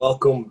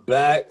Welcome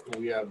back.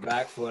 We are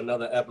back for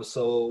another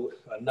episode,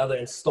 another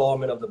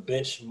installment of the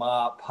Bench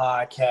Mob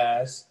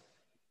podcast.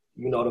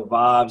 You know the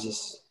vibes.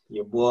 It's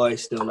your boy,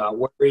 still not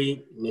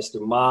worried,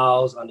 Mr.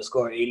 Miles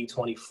underscore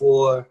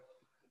 8024.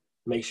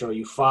 Make sure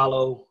you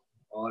follow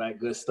all that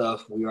good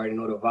stuff. We already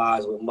know the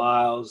vibes with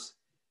Miles.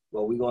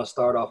 But we're going to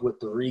start off with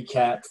the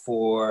recap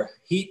for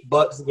Heat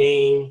Bucks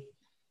game.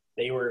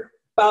 They were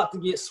about to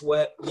get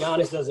swept.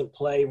 Giannis doesn't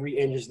play,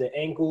 re-injures the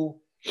ankle.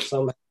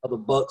 Somehow the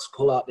Bucks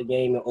pull out the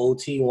game in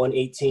OT,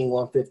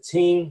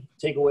 118-115.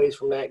 Takeaways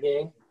from that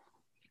game?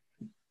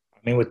 I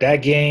mean, with that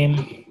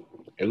game,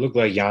 it looked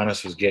like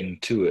Giannis was getting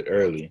to it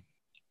early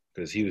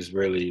because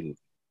he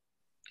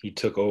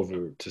took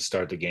over to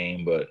start the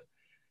game. But,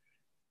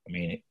 I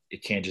mean,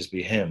 it can't just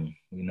be him,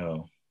 you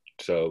know.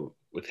 So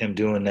with him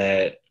doing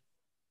that,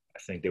 I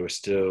think it was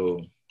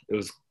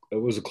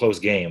a close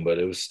game, but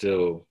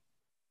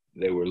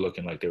they were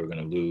looking like they were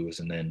going to lose.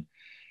 And then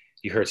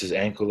he hurts his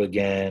ankle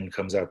again,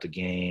 comes out the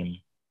game,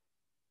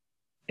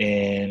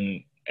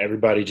 and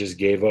everybody just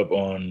gave up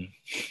on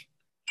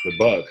the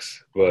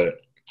Bucks. But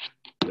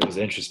it was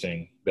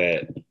interesting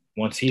that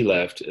once he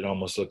left, it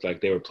almost looked like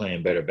they were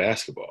playing better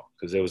basketball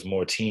because there was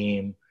more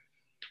team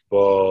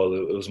ball,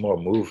 it was more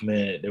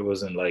movement. It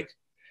wasn't like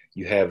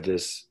you have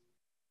this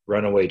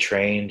runaway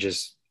train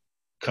just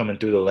coming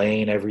through the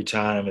lane every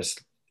time. It's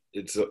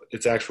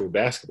actual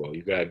basketball.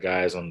 You got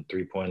guys on the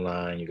 3-point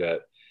line. You got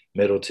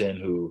Middleton,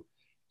 who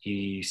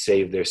he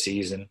saved their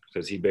season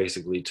because he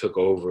basically took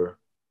over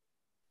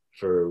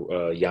for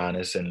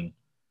Giannis. And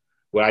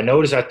what I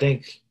noticed, I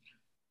think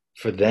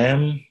for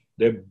them,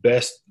 the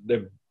best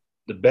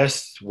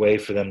way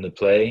for them to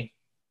play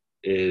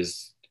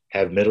is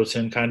have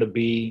Middleton kind of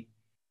be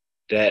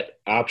that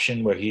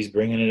option where he's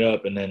bringing it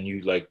up, and then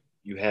you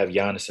have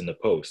Giannis in the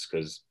post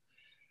because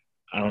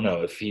I don't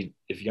know if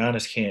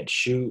Giannis can't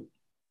shoot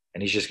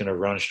and he's just going to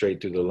run straight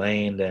through the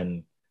lane,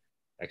 then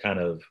that kind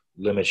of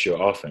limits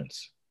your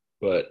offense.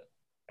 But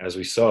as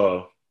we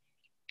saw,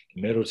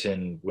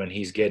 Middleton, when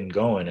he's getting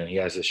going and he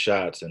has his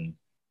shots and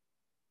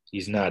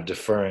he's not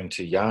deferring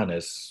to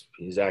Giannis,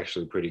 he's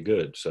actually pretty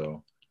good.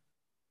 So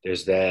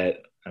there's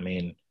that. I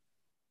mean,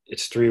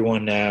 it's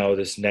 3-1 now.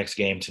 This next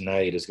game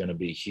tonight is going to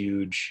be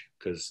huge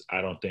because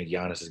I don't think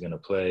Giannis is going to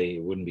play.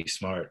 It wouldn't be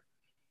smart.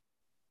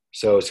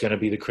 So it's going to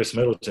be the Chris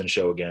Middleton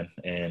show again,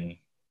 and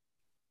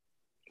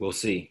we'll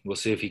see. We'll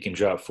see if he can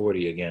drop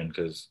 40 again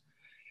because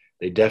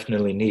they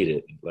definitely need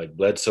it. Like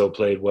Bledsoe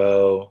played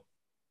well,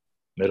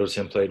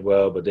 Middleton played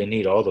well, but they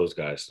need all those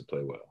guys to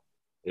play well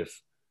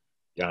if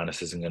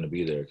Giannis isn't going to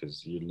be there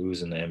because you're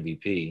losing the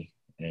MVP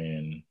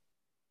and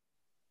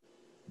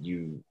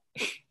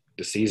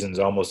the season's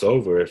almost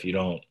over if you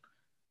don't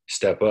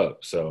step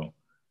up. So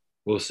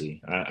we'll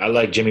see. I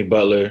like Jimmy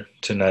Butler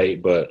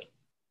tonight, but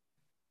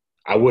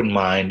I wouldn't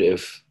mind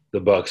if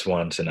the Bucks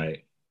won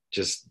tonight.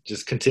 Just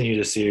continue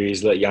the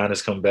series, let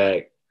Giannis come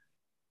back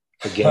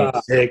for game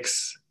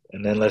 6,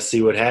 and then let's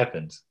see what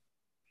happens.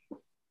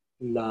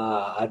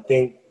 Nah, I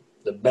think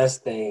the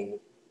best thing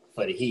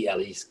for the Heat, at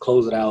least,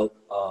 close it out.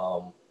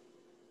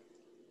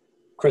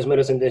 Chris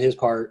Middleton did his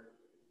part.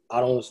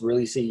 I don't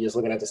really see, just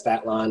looking at the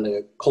stat line,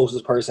 the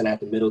closest person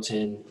after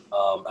Middleton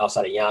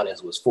outside of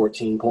Giannis was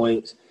 14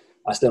 points.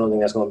 I still don't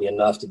think that's going to be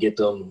enough to get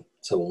them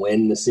to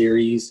win the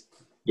series.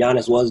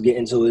 Giannis was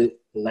getting to it,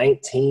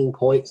 19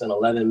 points in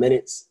 11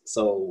 minutes.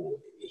 So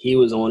he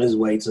was on his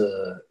way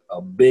to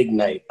a big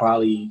night,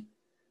 probably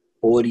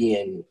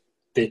 40 and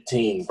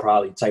 15,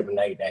 probably type of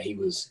night that he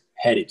was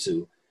headed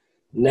to.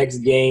 Next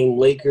game,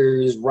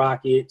 Lakers,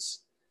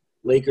 Rockets.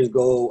 Lakers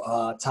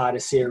go tie the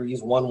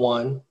series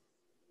 1-1.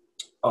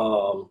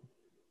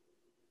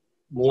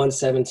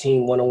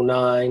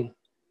 117-109.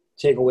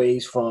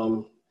 Takeaways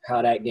from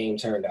how that game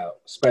turned out,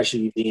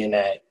 especially being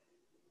that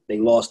they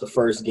lost the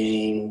first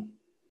game.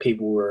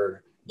 People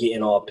were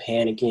getting all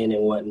panicking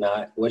and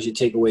whatnot. What's your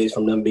takeaways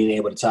from them being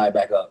able to tie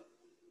back up?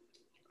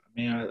 I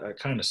mean, I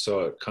kind of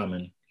saw it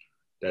coming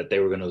that they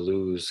were going to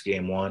lose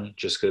game 1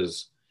 just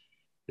because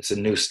it's a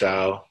new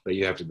style that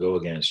you have to go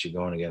against.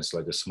 You're going against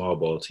like a small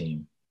ball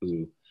team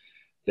who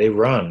they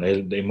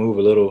move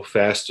a little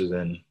faster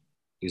than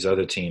these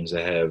other teams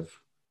that have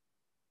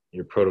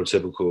your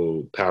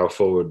prototypical power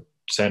forward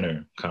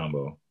center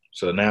combo.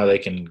 So now they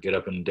can get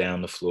up and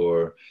down the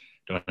floor,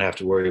 don't have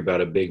to worry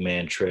about a big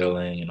man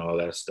trailing and all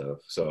that stuff.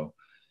 So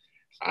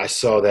I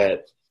saw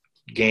that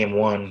game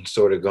 1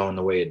 sort of going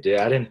the way it did.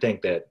 I didn't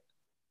think that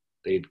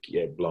they'd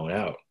get blown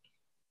out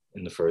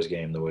in the first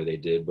game the way they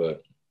did,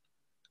 but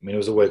I mean, it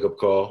was a wake-up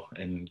call.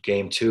 And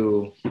game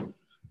 2,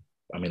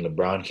 I mean,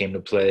 LeBron came to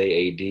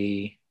play. AD,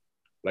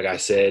 like I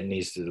said,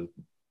 needs to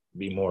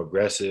be more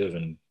aggressive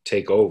and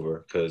take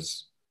over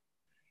because,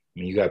 I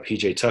mean, you got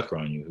PJ Tucker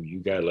on you.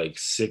 You got like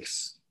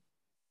 6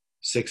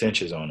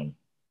 inches on him.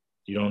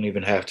 You don't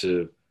even have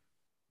to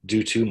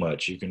do too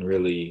much. You can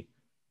really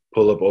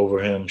pull up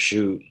over him,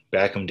 shoot,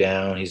 back him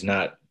down. He's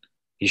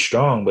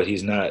strong, but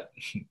he's not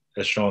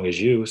as strong as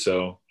you.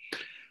 So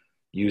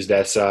use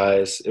that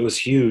size. It was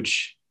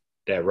huge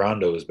that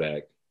Rondo was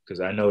back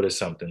because I noticed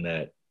something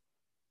that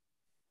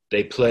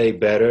they play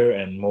better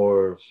and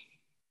more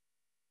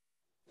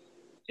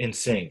in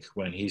sync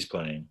when he's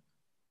playing.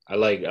 I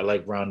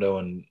like Rondo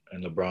and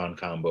LeBron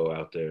combo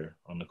out there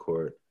on the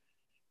court,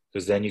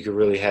 because then you could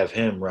really have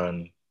him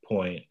run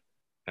point,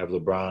 have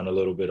LeBron a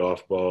little bit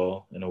off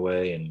ball in a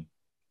way,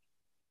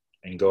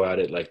 and go at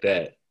it like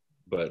that.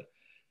 But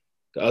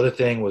the other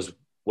thing was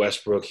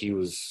Westbrook. He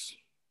was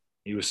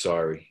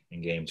sorry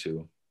in game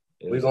 2.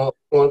 We're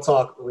gonna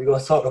talk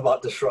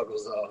about the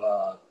struggles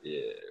of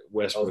Yeah,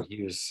 Westbrook.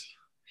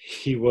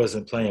 He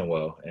wasn't playing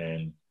well,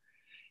 and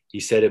he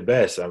said it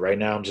best. Right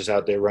now, I'm just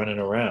out there running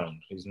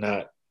around. He's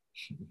not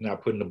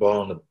putting the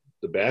ball in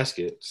the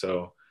basket.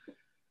 So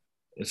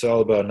it's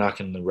all about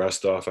knocking the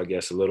rust off, I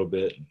guess, a little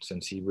bit,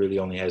 since he really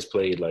only has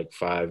played like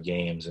 5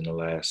 games in the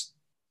last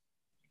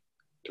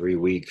 3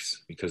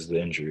 weeks because of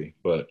the injury.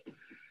 But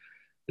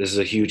this is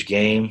a huge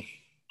game.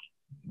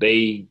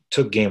 They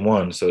took game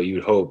 1, so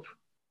you'd hope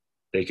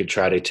they could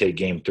try to take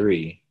game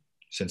 3,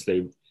 since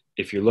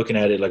if you're looking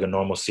at it like a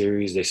normal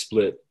series, they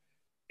split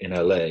in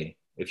LA,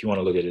 if you want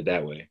to look at it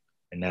that way.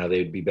 And now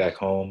they'd be back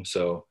home,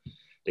 so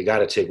they got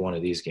to take one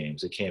of these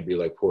games. It can't be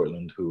like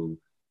Portland, who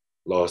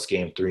lost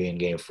game 3 and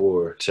game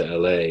 4 to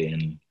LA.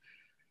 And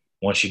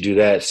once you do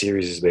that,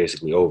 series is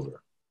basically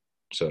over.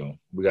 So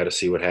we got to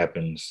see what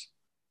happens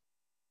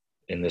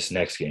in this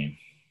next game.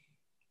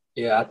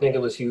 Yeah, I think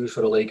it was huge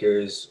for the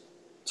Lakers.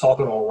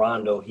 Talking on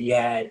Rondo, he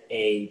had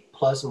a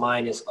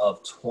plus-minus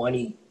of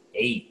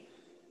 28.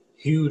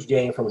 Huge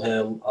game from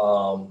him.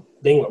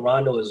 Thing with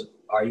Rondo is,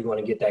 are you going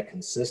to get that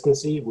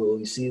consistency? Will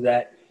we see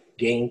that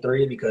game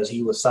 3? Because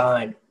he was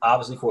signed,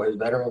 obviously, for his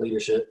veteran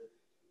leadership,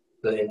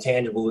 the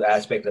intangible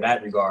aspect of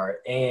that regard,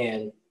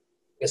 and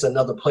it's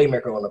another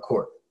playmaker on the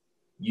court.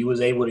 You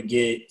was able to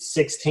get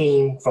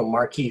 16 from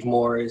Markieff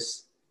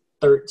Morris,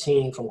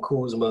 13 from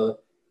Kuzma.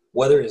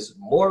 Whether it's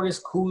Morris,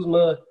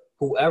 Kuzma,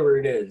 whoever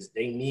it is,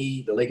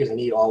 the Lakers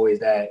need always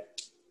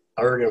that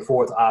third and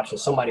fourth option.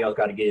 Somebody else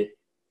got to get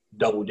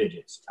double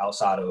digits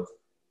outside of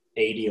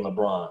AD and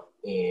LeBron.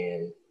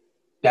 And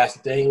that's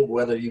the thing.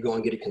 Whether you're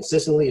going to get it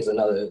consistently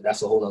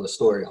that's a whole nother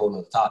story, a whole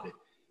nother topic.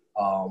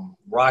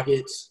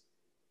 Rockets,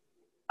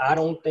 I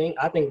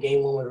think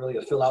game 1 was really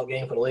a fill-out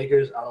game for the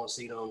Lakers. I don't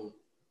see them.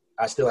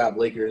 I still have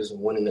Lakers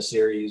winning the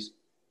series.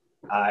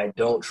 I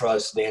don't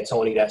trust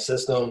D'Antoni, that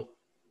system.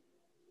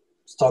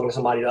 I was talking to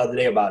somebody the other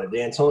day about it.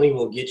 D'Antoni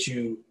will get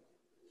you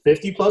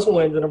 50-plus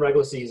wins in the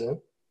regular season.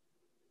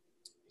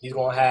 He's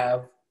going to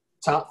have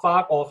top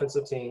 5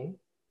 offensive team.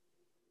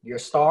 Your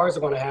stars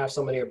are going to have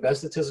some of their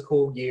best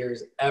statistical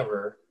years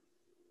ever,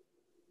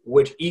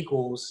 which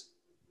equals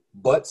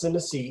butts in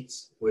the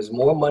seats, with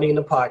more money in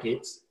the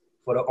pockets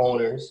for the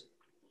owners.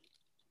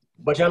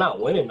 But you're not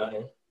winning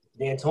nothing.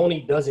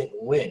 D'Antoni doesn't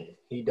win.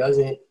 He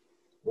doesn't,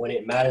 when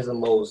it matters the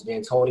most,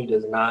 D'Antoni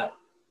does not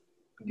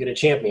get a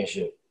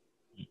championship.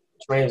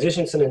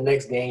 Transition to the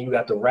next game, you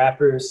got the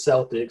Raptors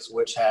Celtics,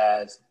 which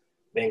has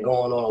been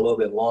going on a little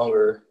bit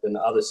longer than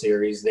the other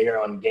series. They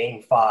are on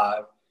game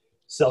 5.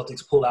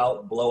 Celtics pull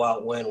out,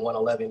 blowout win,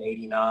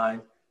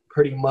 111-89.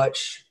 Pretty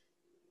much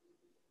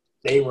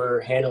they were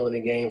handling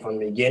the game from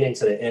the beginning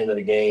to the end of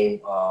the game,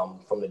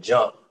 from the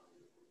jump.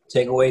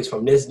 Takeaways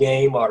from this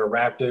game are the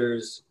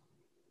Raptors.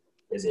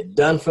 Is it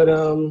done for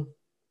them?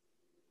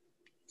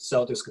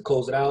 Celtics could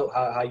close it out.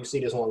 How you see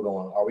this one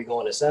going? Are we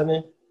going to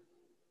 7?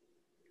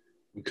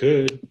 We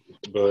could,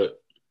 but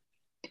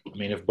I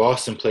mean, if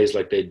Boston plays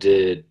like they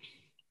did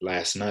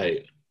last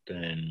night,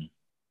 then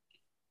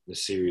the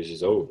series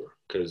is over.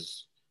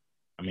 Because,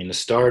 I mean, the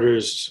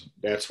starters,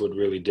 that's what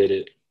really did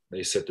it.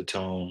 They set the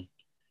tone.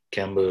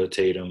 Kemba,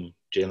 Tatum,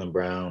 Jaylen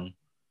Brown.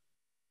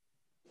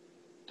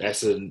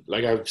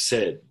 Like I've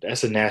said,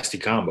 that's a nasty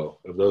combo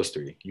of those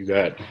 3. You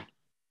got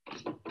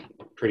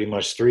pretty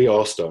much 3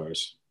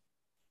 all-stars,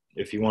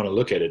 if you want to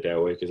look at it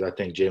that way, because I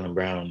think Jaylen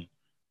Brown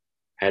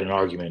had an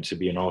argument to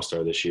be an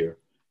all-star this year.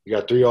 You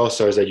got 3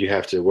 all-stars that you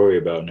have to worry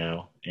about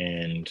now,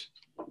 and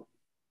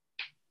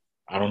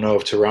I don't know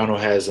if Toronto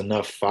has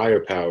enough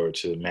firepower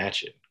to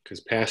match it,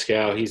 because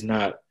Pascal, he's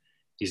not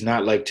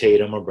like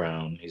Tatum or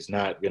Brown. He's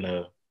not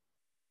gonna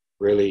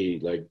really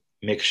like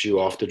mix you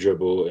off the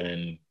dribble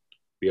and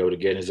be able to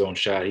get his own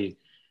shot.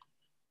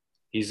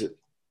 He's a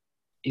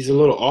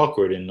little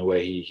awkward in the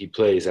way he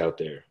plays out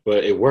there,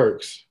 but it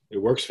works. It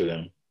works for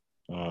them.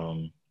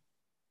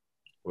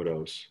 What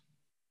else?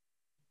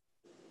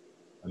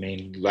 I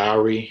mean,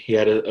 Lowry, he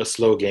had a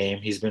slow game.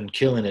 He's been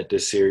killing it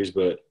this series,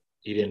 but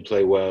he didn't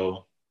play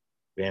well.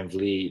 Van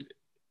Vliet,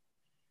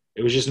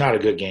 it was just not a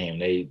good game.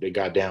 They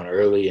got down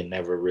early and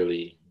never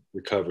really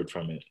recovered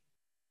from it.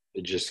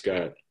 It just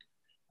got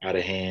out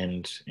of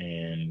hand,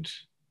 and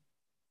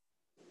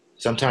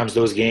sometimes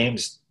those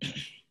games,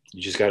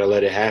 you just got to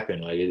let it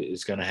happen. Like,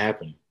 it's going to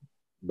happen.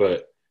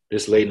 But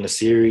this late in the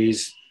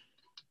series,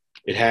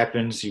 it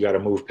happens. You got to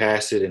move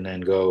past it and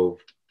then go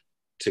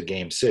to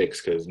game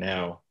 6, because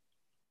now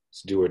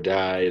it's do or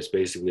die. It's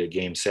basically a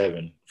game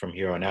 7 from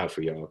here on out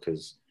for y'all,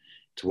 because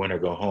it's win or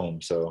go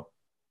home. So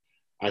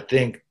I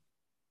think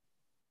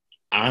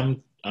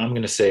I'm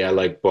going to say I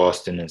like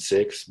Boston in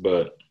 6,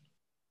 but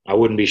I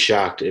wouldn't be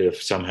shocked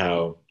if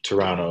somehow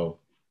Toronto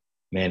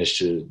managed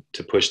to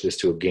push this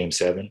to a game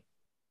 7,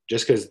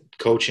 just because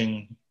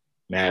coaching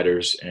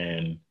matters,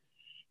 and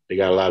they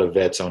got a lot of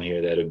vets on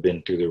here that have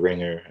been through the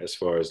ringer as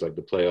far as like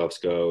the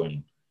playoffs go,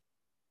 and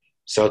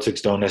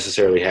Celtics don't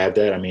necessarily have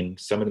that. I mean,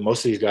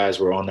 most of these guys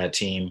were on that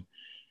team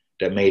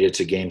that made it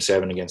to game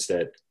 7 against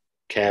that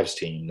Cavs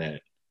team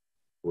that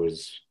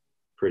was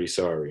pretty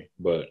sorry,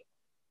 but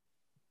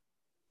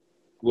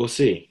we'll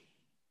see.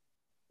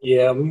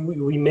 Yeah,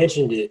 we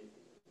mentioned it.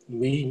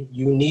 You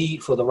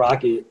need for the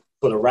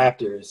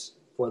Raptors,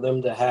 for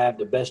them to have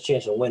the best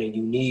chance of winning,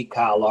 you need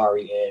Kyle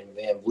Lowry and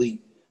Van Vliet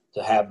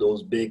to have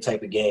those big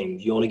type of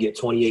games. You only get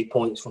 28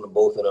 points from the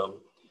both of them.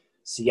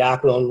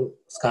 Siakam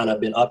has kind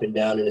of been up and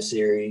down in the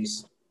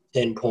series,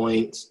 10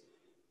 points,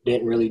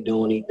 didn't really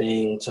do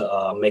anything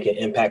to make an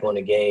impact on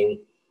the game.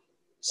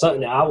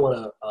 Something that I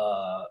want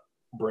to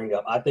bring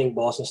up, I think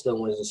Boston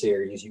still wins the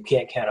series. You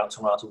can't count out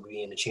Toronto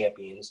being the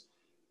champions.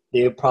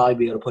 They'll probably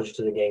be able to push it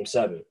to the game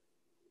 7.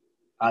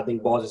 I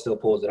think Boston still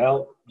pulls it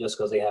out just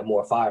because they have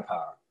more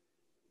firepower.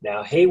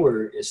 Now,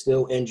 Hayward is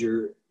still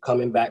injured,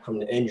 coming back from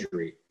the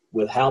injury.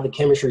 With how the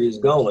chemistry is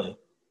going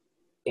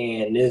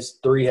and this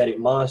three-headed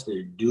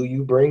monster, do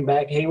you bring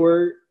back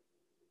Hayward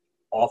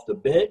off the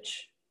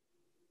bench?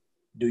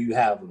 Do you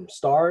have him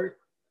start?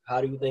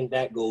 How do you think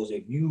that goes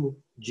if you,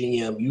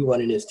 GM, you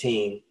running this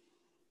team?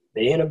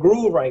 They're in a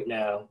groove right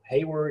now.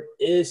 Hayward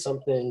is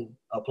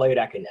a player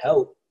that can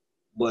help,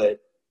 but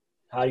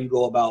how do you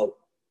go about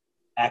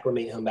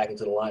acclimating him back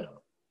into the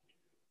lineup?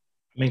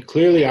 I mean,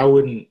 clearly I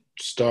wouldn't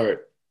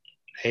start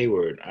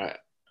Hayward.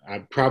 I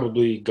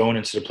probably, going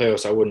into the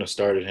playoffs, I wouldn't have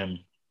started him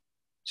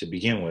to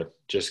begin with,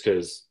 just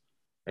because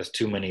that's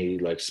too many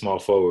like small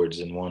forwards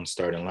in one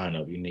starting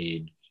lineup. You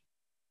need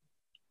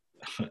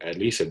at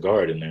least a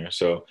guard in there.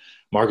 So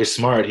Marcus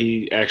Smart,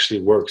 he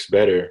actually works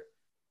better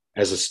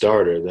as a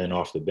starter than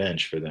off the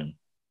bench for them,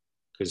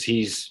 because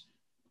he's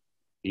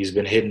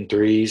been hitting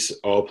threes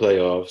all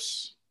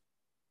playoffs.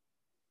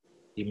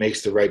 He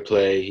makes the right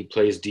play. He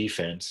plays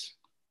defense.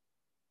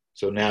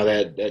 So now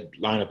that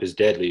lineup is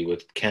deadly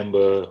with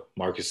Kemba,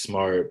 Marcus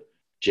Smart,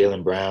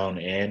 Jaylen Brown,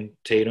 and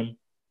Tatum.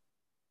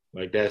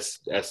 Like that's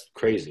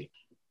crazy.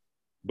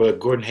 But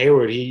Gordon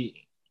Hayward,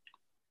 he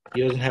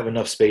doesn't have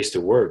enough space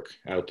to work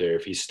out there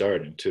if he's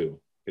starting too,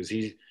 because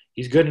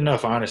he's good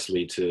enough,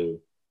 honestly, to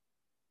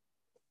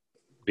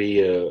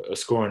be a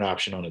scoring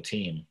option on a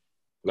team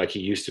like he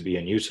used to be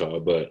in Utah,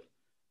 but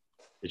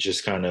it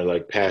just kind of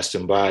like passed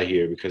him by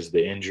here because of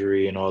the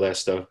injury and all that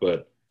stuff.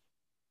 But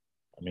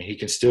I mean, he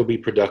can still be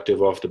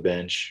productive off the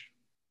bench.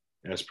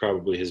 That's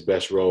probably his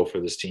best role for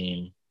this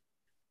team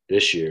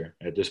this year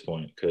at this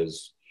point,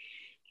 because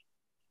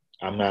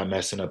I'm not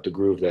messing up the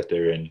groove that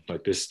they're in.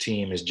 Like, this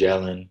team is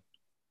gelling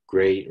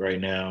great right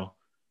now.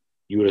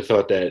 You would have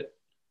thought that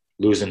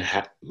losing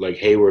like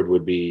Hayward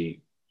would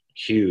be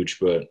huge,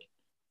 but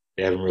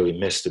they haven't really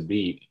missed a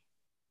beat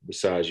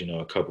besides,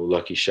 a couple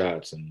lucky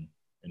shots and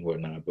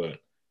whatnot. But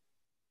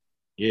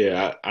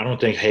yeah, I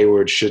don't think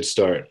Hayward should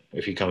start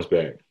if he comes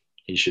back.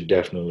 He should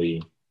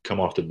definitely come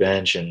off the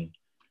bench, and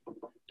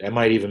that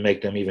might even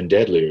make them even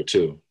deadlier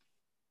too.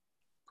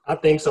 I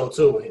think so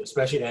too,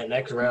 especially that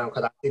next round,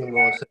 because I think we're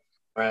going to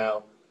the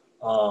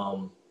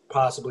round.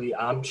 Possibly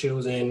I'm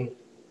choosing,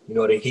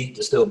 the Heat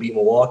to still beat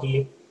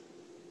Milwaukee.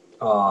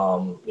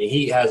 The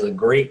Heat has a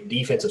great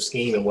defensive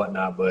scheme and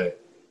whatnot, but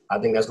I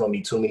think that's going to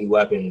be too many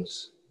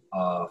weapons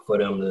for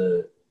them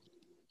to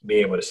be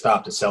able to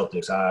stop the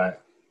Celtics. I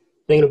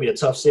think it'll be a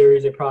tough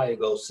series. It probably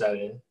goes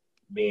 7,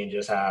 being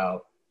just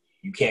how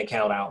you can't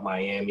count out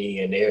Miami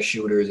and their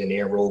shooters and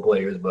their role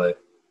players.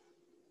 But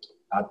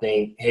I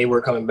think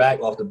Hayward coming back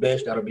off the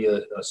bench, that'll be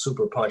a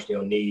super punch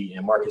they'll need.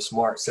 And Marcus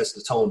Smart sets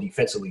the tone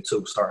defensively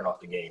too, starting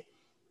off the game.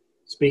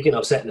 Speaking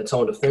of setting the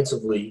tone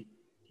defensively,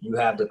 you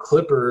have the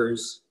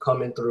Clippers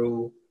coming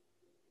through,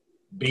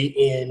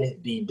 beating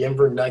the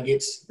Denver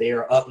Nuggets. They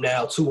are up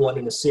now 2-1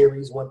 in the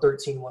series,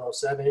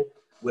 113-107,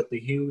 with the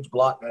huge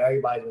block that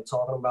everybody's been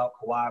talking about.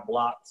 Kawhi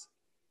blocked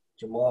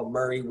Jamal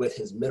Murray with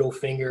his middle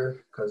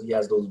finger because he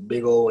has those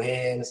big old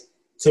hands.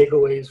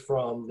 Takeaways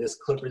from this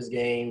Clippers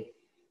game.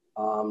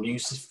 You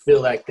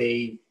feel like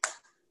they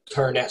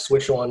turn that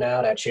switch on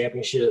now, that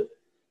championship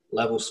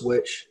level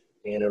switch,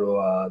 and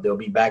they'll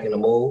be back in the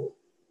mold?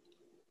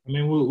 I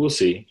mean, we'll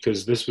see,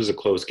 because this was a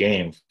close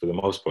game for the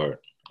most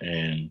part.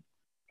 And,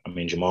 I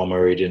mean, Jamal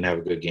Murray didn't have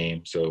a good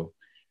game. So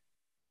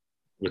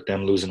with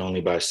them losing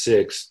only by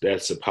 6,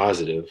 that's a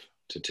positive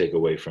to take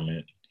away from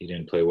it. He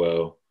didn't play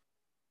well.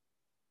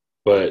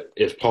 But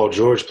if Paul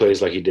George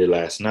plays like he did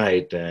last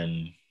night,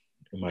 then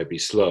it might be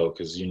slow,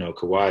 because,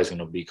 Kawhi is going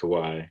to be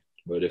Kawhi.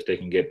 But if they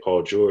can get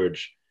Paul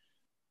George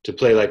to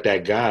play like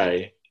that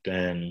guy,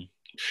 then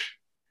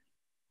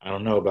I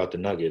don't know about the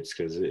Nuggets,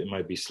 because it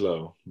might be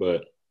slow.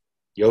 But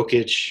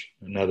Jokic,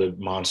 another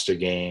monster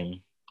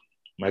game.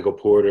 Michael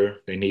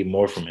Porter, they need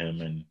more from him.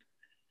 And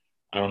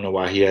I don't know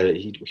why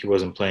he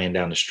wasn't playing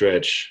down the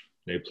stretch.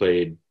 They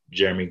played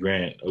Jeremy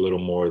Grant a little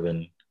more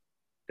than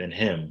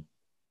him.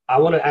 I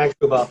want to ask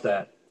you about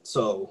that.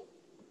 So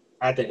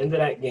at the end of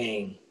that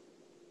game,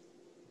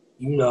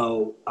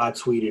 I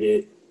tweeted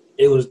it.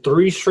 It was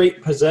 3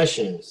 straight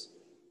possessions.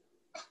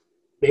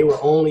 It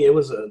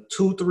was a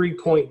 2-3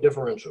 point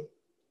differential.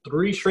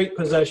 3 straight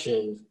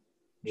possessions.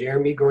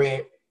 Jeremy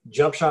Grant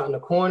jump shot in the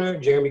corner.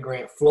 Jeremy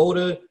Grant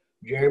floater.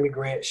 Jeremy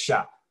Grant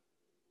shot.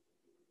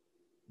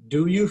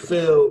 Do you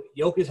feel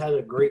Jokic has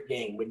a great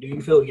game, but do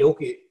you feel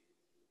Jokic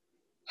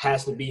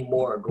has to be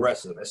more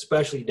aggressive,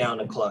 especially down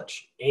the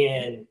clutch?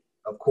 And,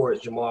 of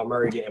course, Jamal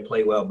Murray didn't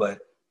play well, but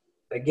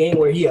a game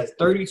where he has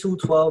 32,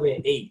 12,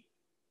 and 8,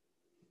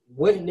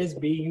 wouldn't this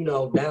be,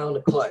 down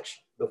the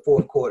clutch, the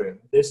fourth quarter?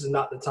 This is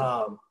not the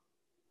time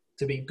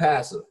to be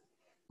passive.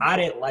 I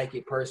didn't like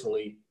it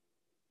personally.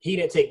 He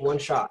didn't take one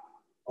shot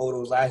over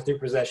those last 3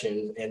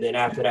 possessions, and then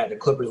after that, the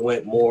Clippers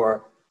went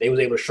more. They was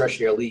able to stretch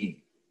their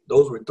lead.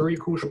 Those were 3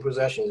 crucial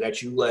possessions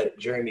that you let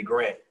Jeremy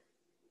Grant,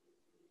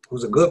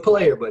 who's a good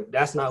player, but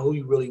that's not who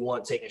you really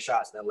want taking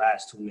shots in the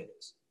last 2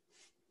 minutes.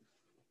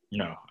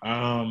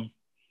 No.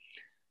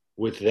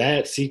 With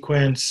that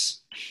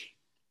sequence,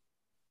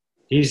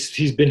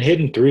 he's been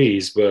hitting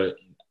threes, but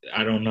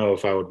I don't know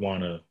if I would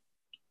want to,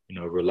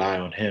 rely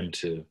on him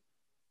to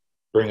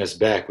bring us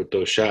back with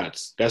those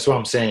shots. That's why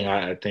I'm saying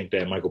I think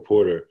that Michael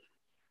Porter,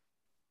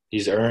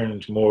 he's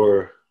earned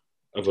more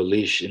of a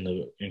leash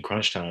in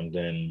crunch time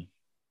than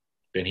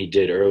he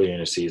did earlier in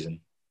the season.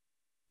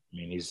 I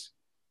mean, he's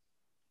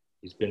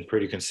been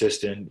pretty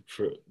consistent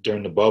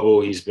during the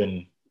bubble. He's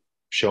been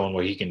showing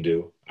what he can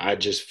do. I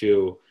just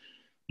feel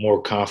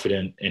more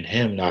confident in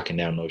him knocking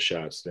down those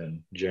shots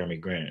than Jeremy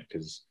Grant,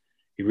 because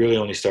he really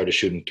only started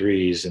shooting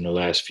threes in the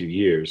last few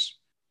years.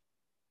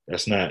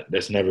 That's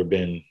never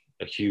been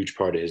a huge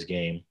part of his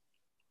game.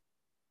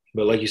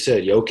 But like you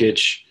said,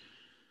 Jokic,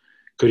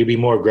 could he be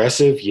more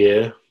aggressive?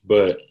 Yeah,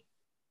 but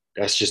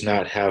that's just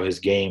not how his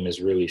game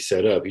is really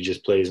set up. He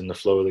just plays in the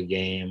flow of the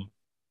game,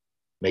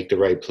 make the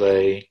right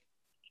play.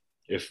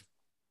 If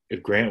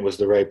Grant was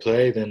the right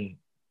play, then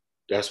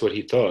that's what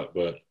he thought.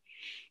 But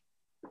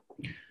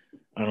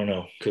I don't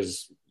know,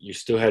 because you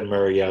still had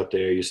Murray out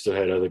there. You still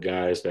had other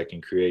guys that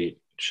can create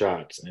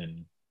shots,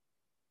 and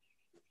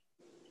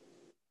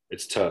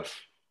it's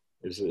tough.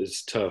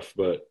 It's tough,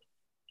 but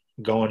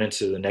going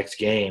into the next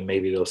game,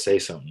 maybe they'll say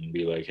something and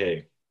be like,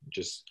 hey,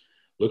 just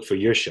look for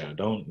your shot.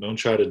 Don't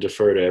try to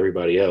defer to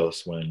everybody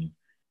else when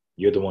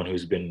you're the one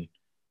who's been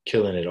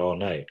killing it all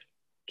night.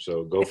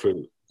 So go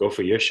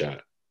for your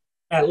shot.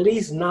 At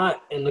least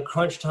not in the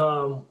crunch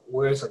time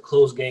where it's a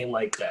close game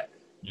like that.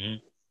 Mm-hmm.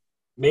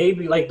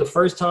 Maybe like the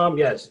first time,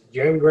 yes,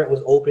 Jeremy Grant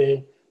was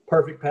open,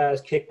 perfect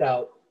pass, kicked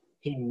out.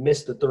 He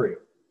missed the 3.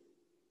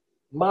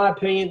 My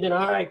opinion, then,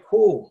 all right,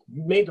 cool.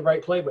 You made the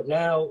right play, but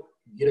now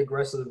get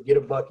aggressive, get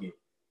a bucket.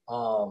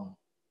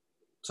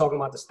 Talking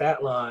about the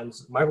stat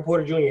lines, Michael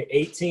Porter Jr.,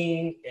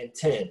 18 and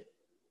 10.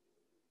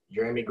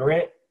 Jeremy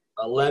Grant,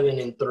 11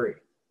 and 3.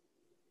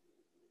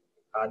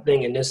 I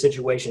think in this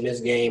situation, this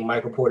game,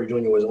 Michael Porter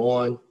Jr. was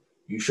on.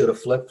 You should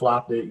have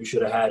flip-flopped it. You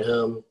should have had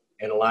him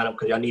in the lineup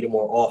because y'all needed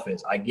more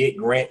offense. I get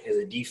Grant as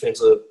a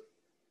defensive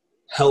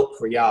help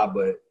for y'all,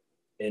 but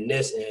in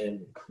this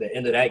and the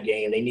end of that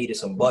game, they needed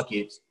some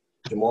buckets.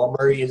 Jamal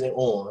Murray isn't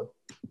on.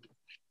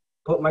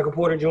 Put Michael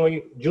Porter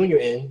Jr.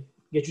 in,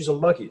 get you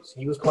some buckets.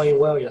 He was playing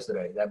well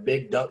yesterday. That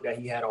big dunk that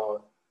he had on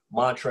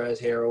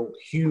Montrezl Harrell,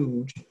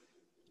 huge.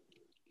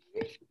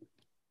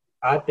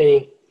 I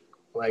think,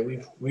 like,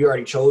 we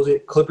already chose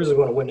it. Clippers are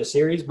going to win the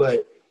series,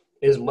 but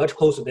it's much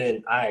closer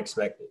than I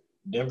expected.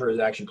 Denver is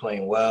actually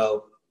playing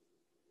well.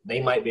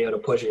 They might be able to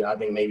push it, I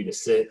think, maybe to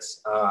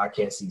 6. I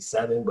can't see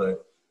 7,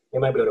 but they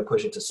might be able to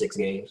push it to 6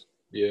 games.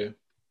 Yeah,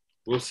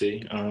 we'll see.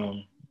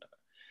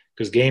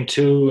 Because Game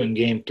 2 and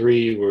Game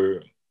 3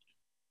 were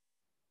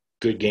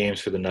good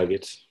games for the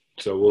Nuggets.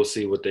 So we'll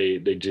see what they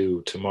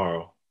do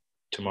tomorrow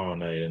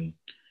night. And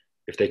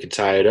if they could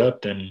tie it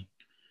up, then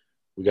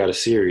we got a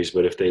series.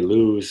 But if they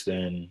lose,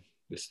 then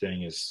this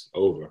thing is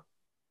over.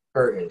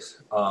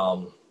 Curtains.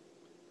 Now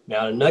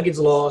the Nuggets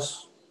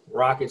lost,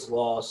 Rockets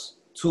lost.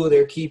 2 of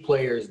their key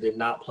players did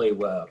not play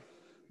well.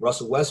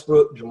 Russell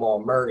Westbrook,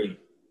 Jamal Murray.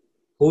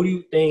 Who do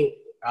you think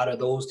out of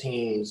those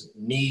teams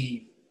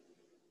need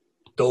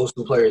those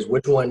 2 players?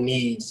 Which one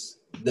needs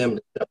them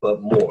to step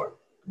up more,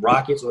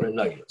 Rockets or the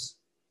Nuggets?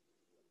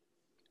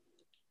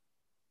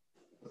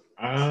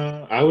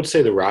 I would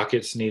say the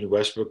Rockets need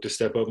Westbrook to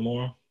step up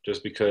more,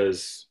 just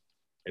because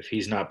if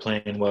he's not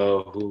playing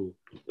well, who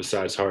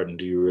besides Harden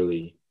do you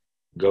really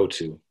go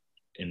to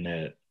in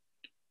that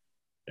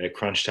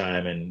crunch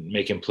time and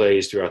making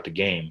plays throughout the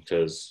game?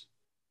 Because,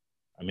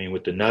 I mean,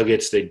 with the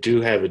Nuggets, they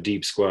do have a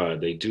deep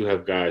squad. They do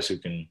have guys who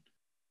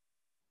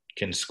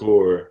can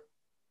score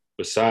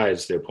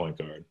besides their point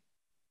guard.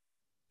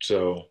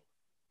 So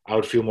I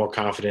would feel more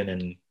confident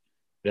in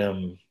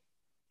them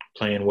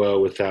playing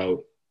well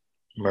without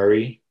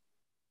Murray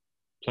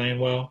playing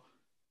well.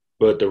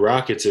 But the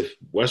Rockets, if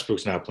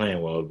Westbrook's not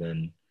playing well,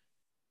 then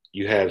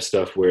you have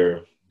stuff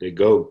where they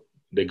go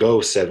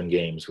 7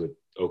 games with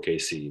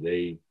OKC.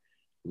 They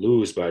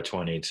lose by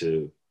 20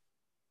 to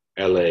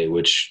LA,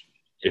 which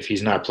if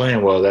he's not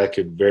playing well, that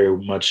could very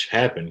much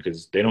happen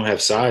because they don't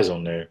have size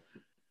on their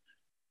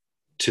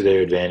to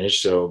their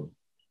advantage. So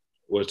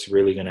what's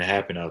really going to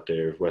happen out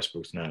there if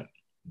Westbrook's not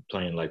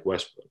playing like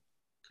Westbrook?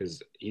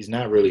 Because he's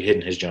not really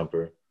hitting his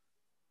jumper.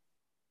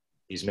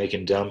 He's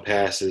making dumb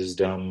passes,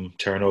 dumb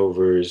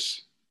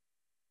turnovers.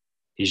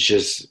 He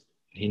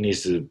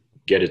needs to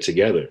get it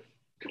together.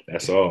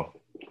 That's all.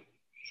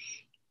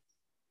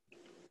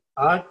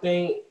 I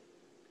think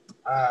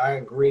I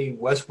agree.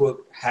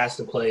 Westbrook has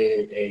to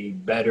play a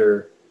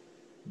better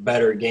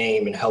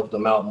game and help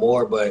them out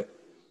more. But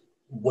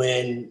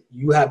when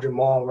you have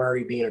Jamal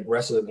Murray being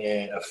aggressive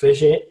and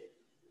efficient,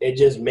 it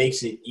just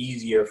makes it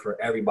easier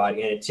for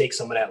everybody. And it takes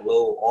some of that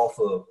load off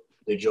of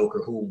the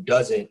Joker, who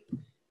doesn't,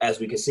 as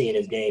we can see in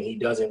his game, he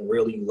doesn't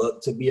really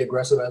look to be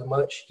aggressive as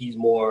much. He's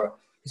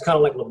kind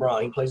of like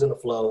LeBron. He plays in the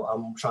flow.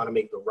 I'm trying to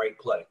make the right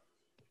play.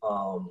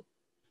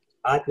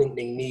 I think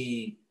they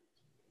need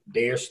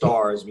their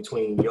stars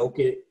between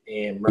Jokic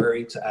and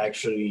Murray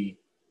to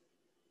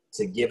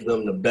give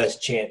them the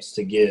best chance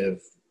to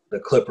give the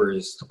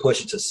Clippers to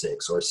push it to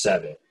 6 or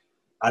 7.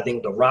 I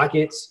think the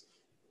Rockets,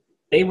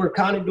 they were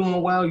kind of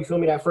doing well. You feel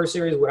me? That first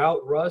series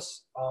without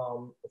Russ,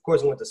 of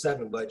course, it went to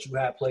 7, but you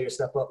had players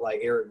step up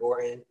like Eric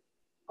Gordon,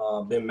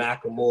 Ben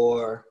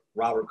McLemore,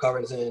 Robert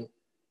Covington.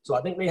 So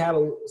I think they have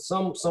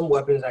some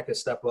weapons that could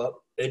step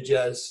up. It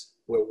just,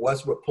 with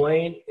Westbrook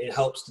playing, it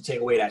helps to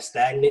take away that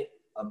stagnant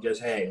of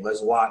just, hey,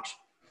 let's watch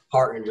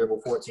Harden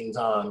dribble 14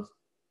 times,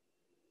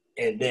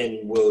 and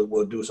then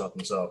we'll do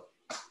something. So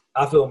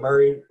I feel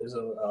Murray is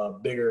a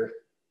bigger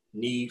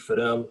need for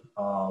them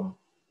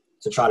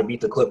to try to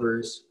beat the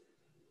Clippers.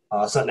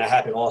 Something that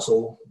happened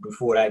also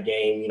before that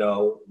game,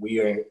 we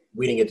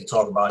didn't get to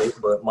talk about it,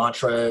 but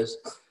Montrez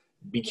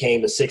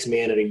became the 6th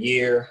man of the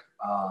year.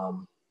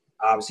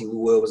 Obviously, Lou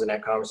Will was in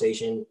that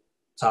conversation,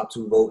 top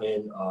 2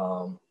 voting.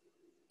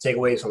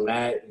 Takeaways from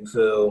that, you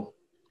feel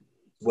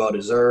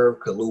well-deserved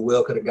because Lou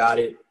Will could have got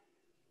it.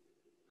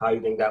 How do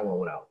you think that one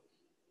went out?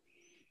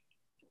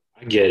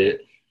 I get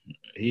it.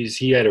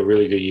 He had a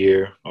really good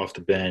year off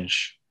the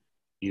bench.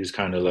 He was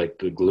kind of like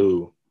the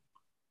glue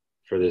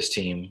for this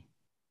team.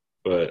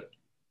 But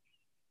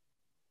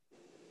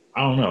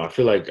I don't know. I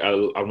feel like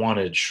I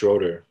wanted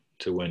Schroeder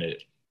to win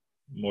it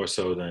more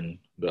so than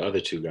the other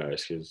 2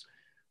 guys because,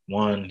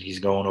 one, he's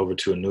going over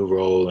to a new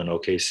role in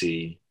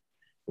OKC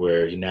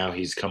where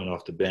he's coming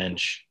off the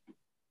bench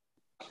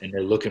and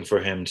they're looking for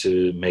him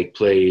to make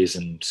plays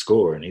and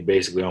score. And he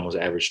basically almost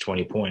averaged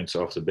 20 points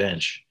off the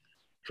bench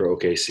for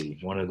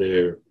OKC, one of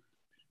their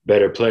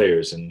better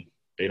players. And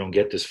they don't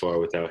get this far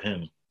without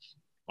him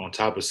on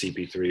top of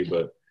CP3,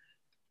 but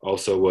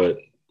also what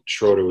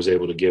Schroeder was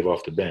able to give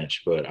off the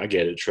bench. But I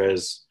get it.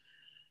 Trez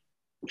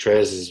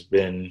has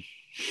been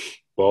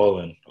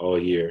balling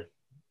all year.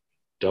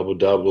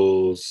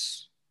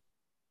 Double-doubles,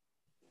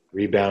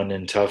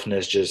 rebounding,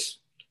 toughness,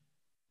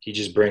 he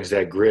just brings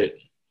that grit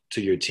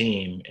to your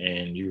team,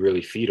 and you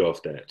really feed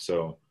off that.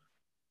 So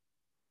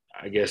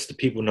I guess the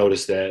people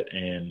notice that,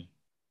 and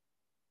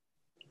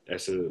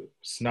it's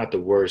not the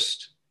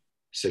worst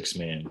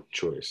 6-man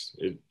choice.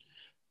 It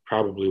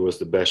probably was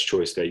the best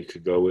choice that you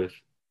could go with,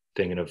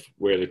 thinking of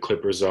where the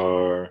Clippers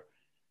are,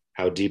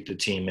 how deep the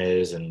team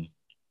is, and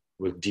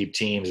with deep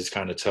teams, it's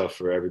kind of tough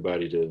for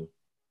everybody to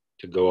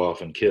go off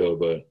and kill,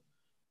 but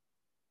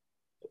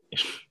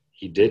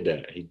he did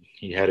that.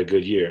 He had a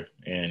good year,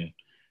 and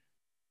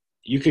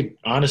you could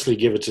honestly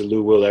give it to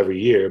Lou Will every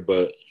year,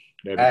 but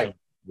that becomes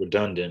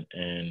redundant,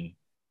 and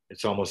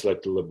it's almost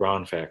like the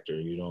LeBron factor.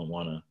 You don't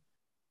want to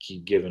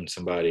keep giving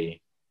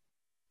somebody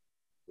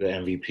the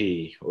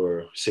MVP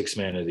or 6th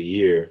man of the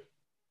year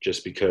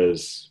just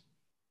because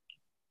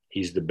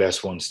he's the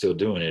best one still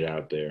doing it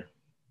out there.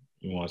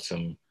 You want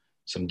some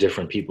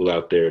different people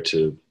out there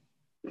to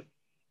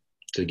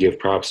give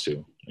props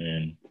to,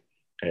 and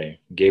hey,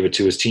 gave it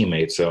to his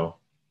teammates. So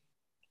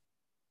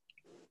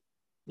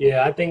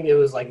yeah, I think it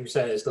was like you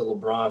said, it's the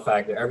LeBron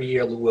factor. Every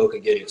year Lou Will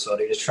could get it, so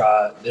they just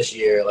try this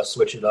year. Let's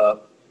switch it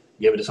up,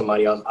 give it to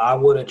somebody else. I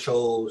would have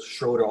chose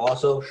Schroeder.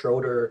 Also,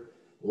 Schroeder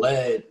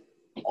led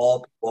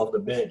all people off the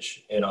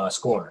bench in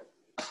scoring.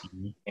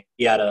 Mm-hmm.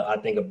 He had I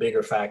think a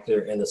bigger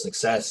factor in the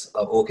success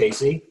of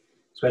OKC,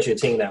 especially a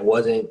team that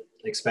wasn't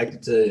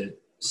expected to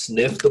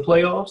sniff the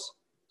playoffs.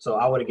 So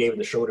I would have gave it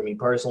to Schroeder, me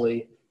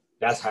personally.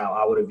 That's how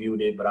I would have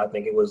viewed it. But I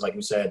think it was, like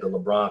you said, the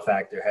LeBron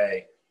factor.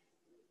 Hey,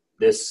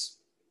 this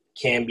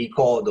can be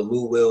called the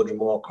Lou Will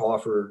Jamal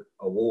Crawford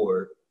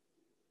Award.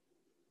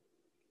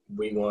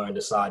 We're going to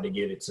decide to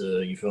give it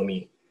to, you feel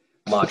me,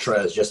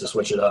 Montrez, just to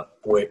switch it up,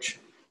 which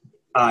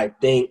I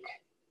think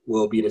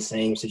will be the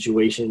same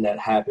situation that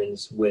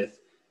happens with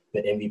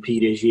the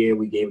MVP this year.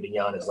 We gave it to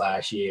Giannis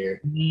last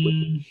year.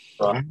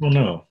 I don't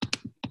know.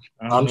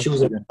 I'm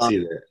choosing to see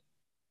that.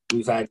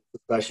 We've had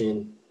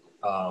discussion.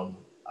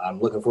 I'm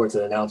looking forward to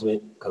the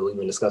announcement because we've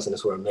been discussing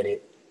this for a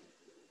minute.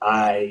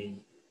 I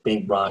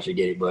think Bron should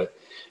get it, but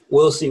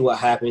we'll see what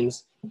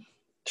happens.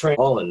 Trent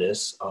all in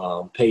this,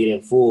 paid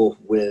in full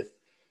with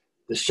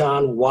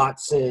Deshaun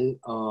Watson,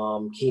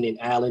 Keenan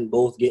Allen,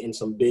 both getting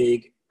some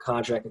big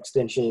contract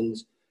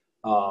extensions.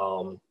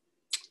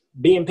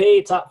 being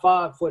paid top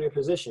 5 for their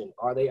position.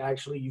 Are they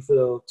actually, you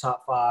feel,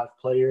 top 5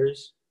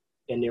 players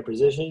in their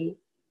position?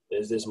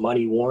 Is this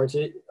money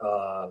warranted?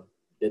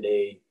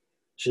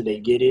 Should they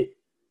get it?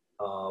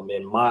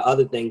 And my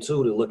other thing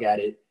too, to look at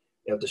it,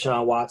 if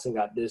Deshaun Watson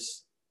got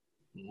this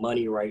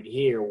money right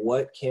here,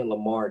 what can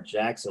Lamar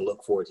Jackson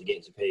look forward to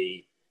getting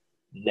paid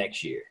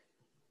next year?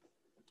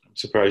 I'm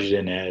surprised you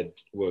didn't add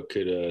what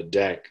could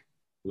Dak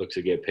look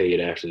to get paid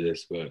after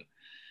this, but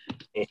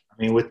I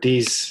mean, with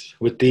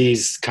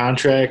these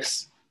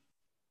contracts,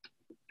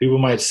 people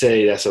might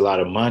say that's a lot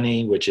of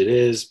money, which it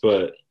is,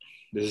 but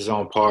this is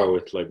on par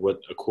with like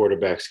what a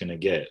quarterback's going to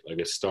get, like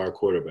a star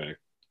quarterback.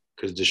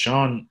 Because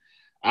Deshaun,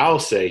 I'll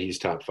say he's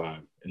top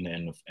 5 in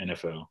the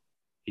NFL.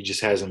 He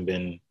just hasn't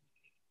been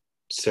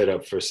set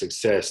up for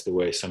success the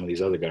way some of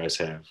these other guys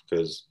have.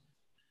 Because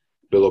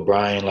Bill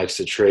O'Brien likes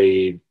to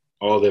trade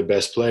all their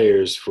best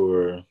players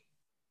for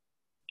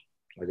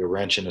like a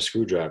wrench and a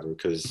screwdriver,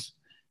 because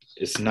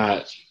it's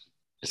not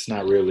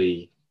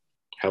really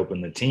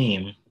helping the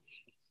team.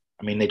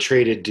 I mean, they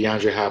traded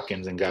DeAndre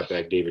Hopkins and got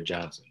back David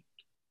Johnson.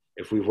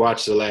 If we've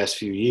watched the last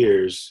few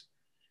years,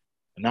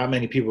 not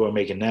many people are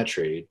making that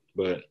trade,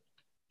 but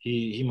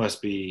he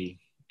must be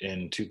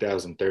in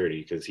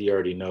 2030 because he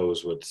already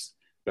knows what's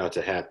about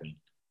to happen.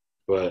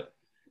 But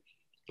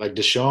like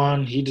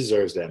Deshaun, he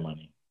deserves that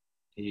money.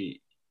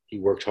 He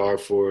worked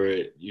hard for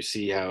it. You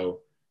see how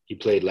he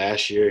played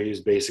last year. He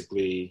was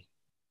basically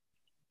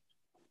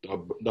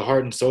the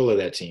heart and soul of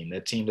that team.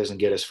 That team doesn't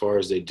get as far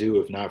as they do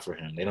if not for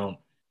him. They don't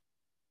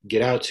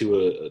get out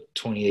to a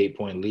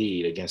 28-point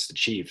lead against the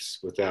Chiefs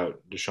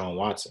without Deshaun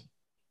Watson.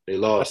 They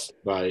lost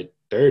by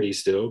 30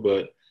 still,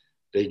 but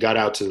they got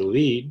out to the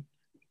lead.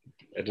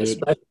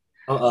 Especially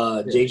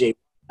JJ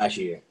last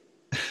year.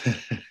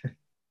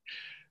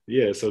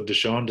 Yeah, so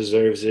Deshaun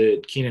deserves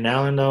it. Keenan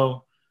Allen,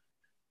 though,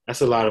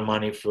 that's a lot of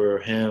money for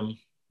him.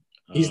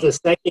 He's the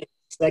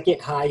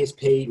second highest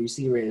paid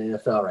receiver in the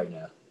NFL right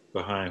now.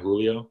 Behind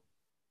Julio?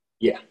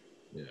 Yeah.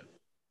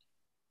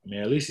 I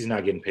mean, at least he's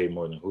not getting paid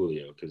more than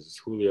Julio, because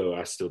Julio,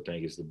 I still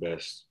think, is the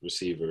best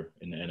receiver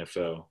in the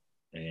NFL.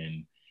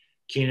 And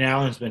Keenan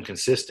Allen's been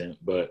consistent,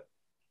 but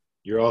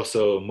you're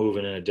also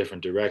moving in a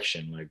different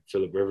direction. Like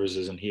Phillip Rivers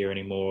isn't here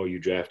anymore. You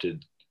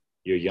drafted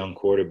your young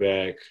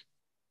quarterback.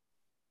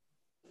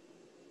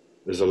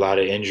 There's a lot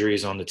of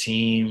injuries on the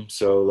team.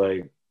 So,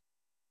 like,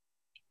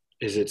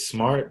 is it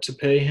smart to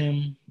pay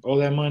him all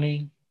that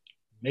money?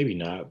 Maybe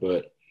not,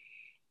 but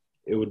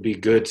it would be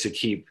good to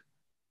keep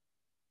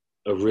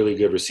a really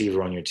good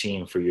receiver on your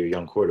team for your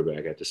young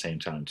quarterback at the same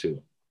time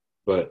too.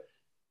 But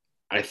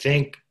I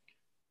think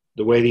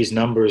the way these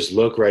numbers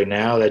look right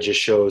now, that just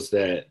shows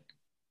that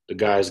the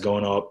guys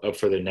going up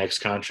for their next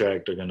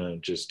contract are going to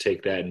just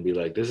take that and be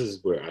like, this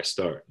is where I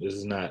start.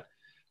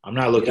 I'm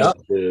not looking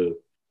to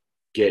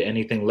get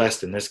anything less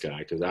than this guy,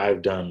 because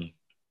I've done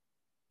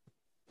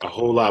a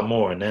whole lot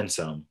more and then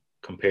some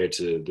compared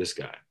to this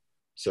guy.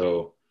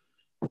 So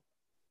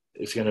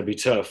it's going to be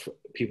tough.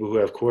 People who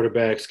have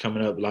quarterbacks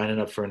coming up, lining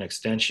up for an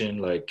extension,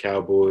 like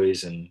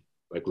Cowboys and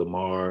like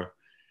Lamar,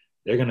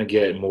 they're going to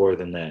get more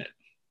than that.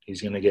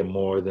 He's going to get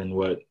more than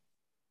what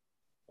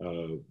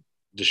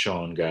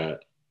Deshaun got.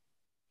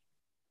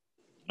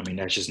 I mean,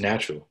 that's just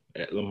natural.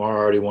 Lamar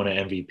already won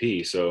an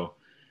MVP, so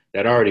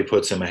that already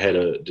puts him ahead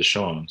of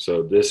Deshaun.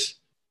 So this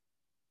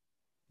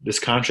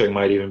contract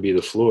might even be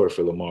the floor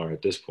for Lamar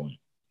at this point.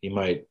 He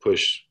might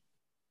push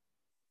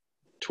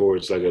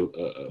towards like a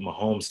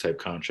Mahomes type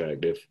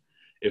contract.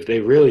 If they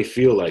really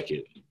feel like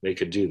it, they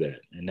could do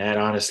that. And that,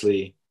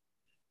 honestly,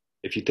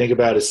 if you think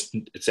about it,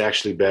 it's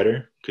actually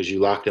better, because you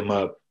lock them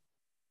up.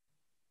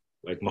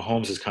 Like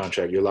Mahomes'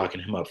 contract, you're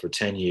locking him up for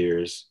 10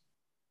 years,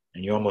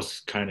 and you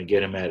almost kind of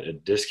get him at a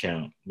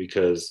discount,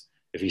 because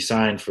if he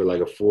signed for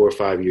like a 4 or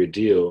 5 year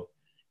deal,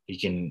 he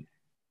can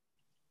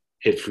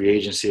hit free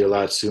agency a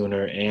lot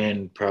sooner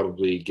and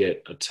probably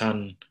get a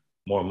ton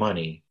more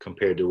money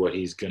compared to what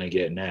he's going to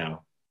get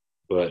now.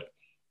 But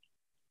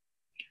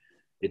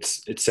it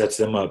sets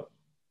them up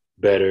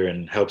better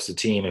and helps the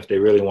team if they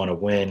really want to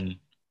win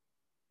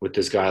with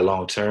this guy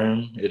long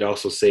term. It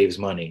also saves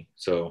money.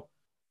 So,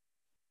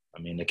 I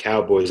mean, the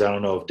Cowboys, I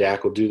don't know if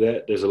Dak will do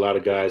that. There's a lot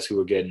of guys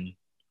who are getting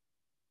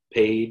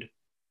paid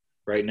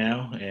right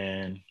now,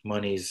 and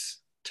money's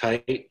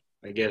tight.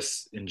 I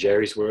guess in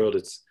Jerry's world,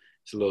 it's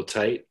a little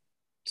tight.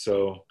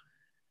 So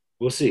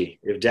we'll see.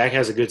 If Dak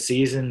has a good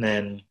season,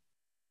 then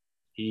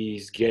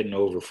he's getting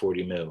over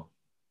 40 mil.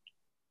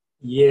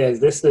 Yeah,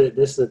 this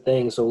the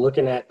thing. So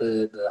looking at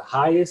the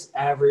highest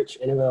average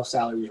NFL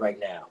salaries right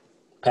now,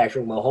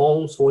 Patrick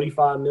Mahomes,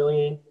 $45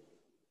 million,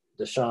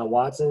 Deshaun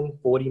Watson,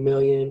 $40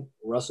 million,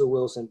 Russell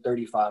Wilson,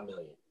 $35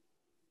 million.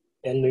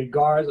 In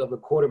regards of the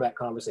quarterback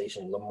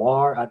conversation,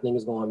 Lamar, I think,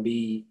 is going to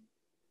be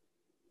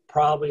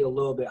probably a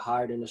little bit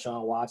higher than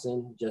Deshaun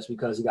Watson just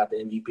because he got the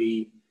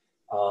MVP.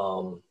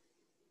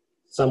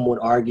 Some would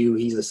argue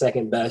he's the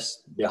second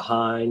best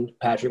behind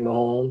Patrick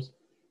Mahomes.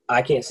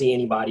 I can't see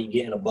anybody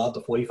getting above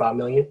the $45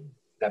 million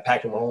that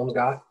Patrick Mahomes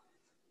got,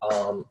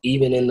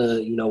 even in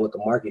the, with the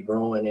market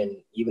growing and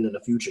even in the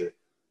future.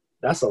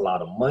 that's a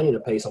lot of money to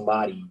pay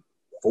somebody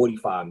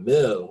 45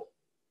 mil.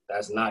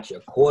 That's not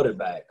your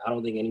quarterback. I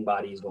don't think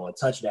anybody's going to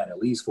touch that at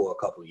least for a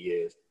couple of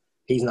years.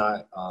 He's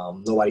not.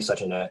 Nobody's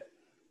touching that.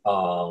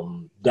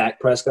 Dak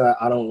Prescott,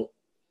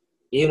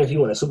 even if he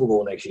win a Super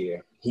Bowl next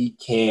year, he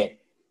can't.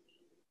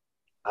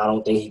 I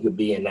don't think he could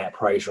be in that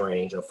price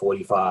range of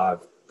 45,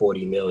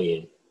 40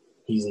 million.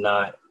 He's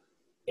not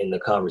in the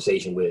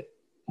conversation with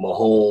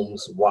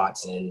Mahomes,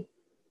 Watson,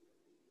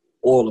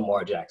 or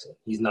Lamar Jackson.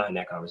 He's not in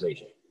that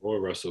conversation.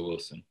 Or Russell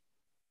Wilson.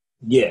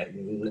 Yeah,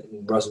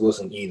 Russell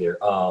Wilson either.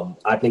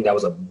 I think that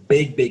was a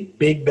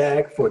big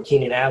bag for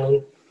Keenan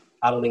Allen.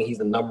 I don't think he's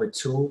the number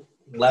 2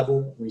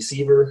 level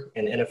receiver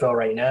in the NFL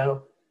right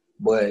now.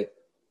 But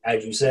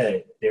as you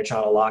said, they're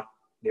trying to lock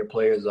their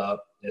players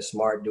up. They're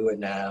smart, do it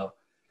now.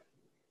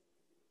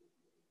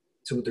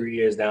 2-3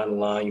 years down the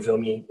line, you feel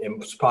me?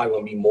 And it's probably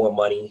going to be more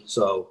money.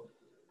 So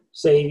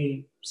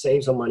save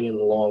some money in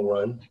the long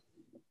run.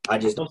 I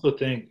also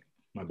think,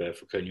 my bad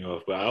for cutting you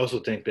off, but I also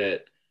think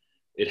that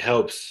it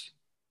helps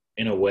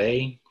in a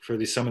way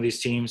for some of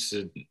these teams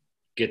to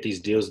get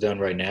these deals done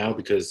right now,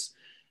 because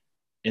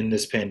in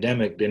this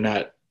pandemic, they're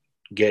not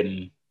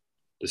getting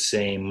the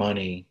same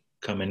money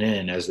coming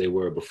in as they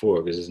were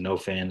before, because there's no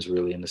fans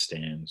really in the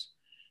stands.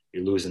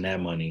 You're losing that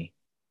money.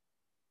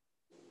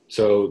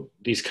 So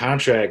these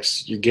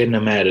contracts, you're getting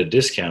them at a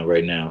discount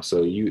right now.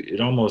 So it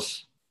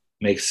almost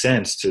makes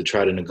sense to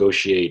try to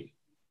negotiate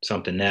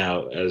something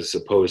now, as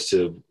opposed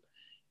to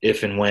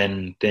if and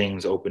when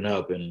things open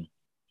up and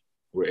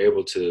we're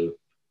able to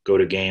go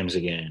to games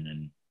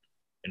again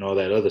and all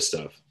that other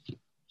stuff.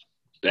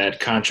 That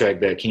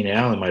contract that Keenan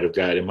Allen might have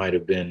got, it might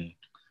have been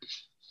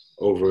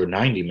over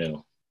 90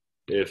 mil,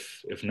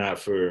 if not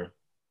for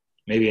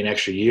maybe an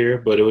extra year,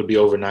 but it would be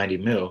over 90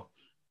 mil.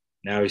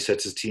 Now he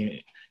sets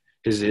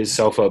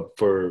himself up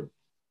for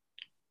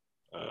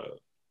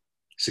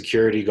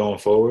security going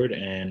forward,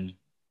 and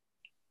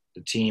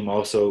the team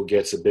also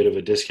gets a bit of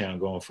a discount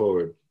going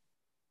forward,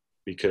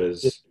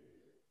 because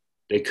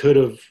they could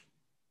have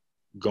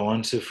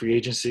gone to free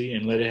agency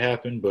and let it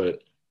happen,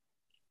 but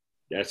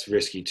that's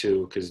risky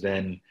too, because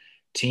then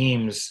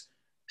teams,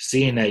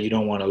 seeing that you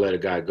don't want to let a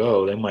guy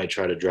go, they might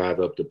try to drive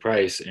up the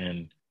price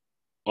and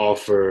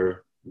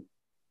offer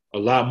a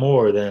lot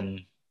more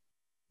than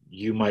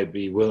you might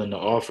be willing to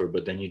offer,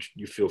 but then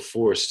you feel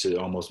forced to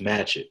almost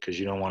match it because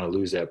you don't want to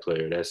lose that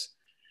player.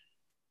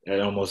 That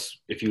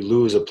almost, if you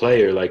lose a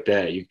player like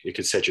that, it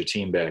could set your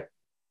team back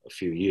a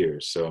few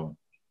years. So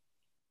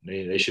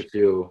they should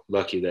feel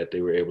lucky that they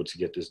were able to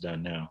get this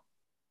done now.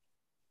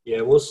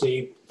 Yeah, we'll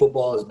see.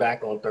 Football is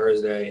back on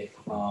Thursday.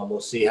 We'll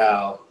see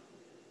how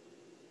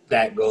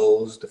that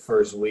goes the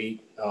first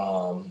week.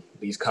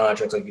 These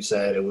contracts, like you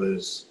said, it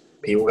was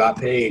people got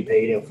paid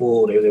in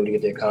full. They were able to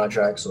get their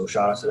contracts, so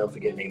shout out to them for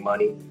getting their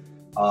money.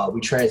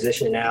 We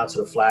transition now to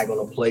the flag on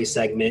the play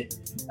segment.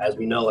 As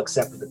we know,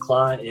 accept or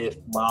decline. If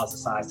Miles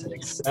decides to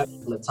accept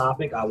on the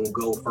topic, I will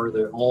go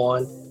further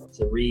on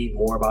to read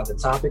more about the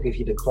topic. If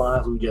he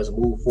declines, we just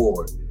move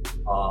forward.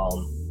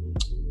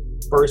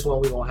 First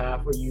one we're going to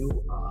have for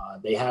you,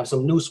 they have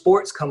some new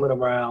sports coming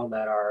around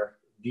that are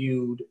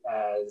viewed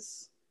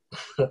as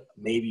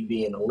maybe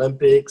being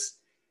Olympics.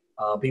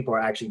 People are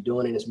actually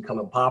doing it. It's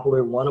becoming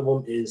popular. One of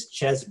them is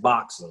chess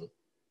boxing.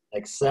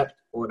 Accept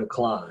or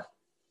decline?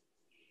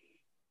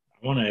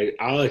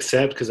 I'll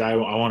accept, because I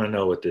want to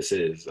know what this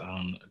is.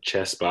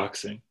 Chess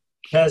boxing.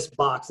 Chess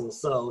boxing.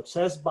 So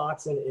chess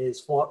boxing is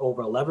fought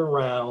over 11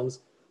 rounds,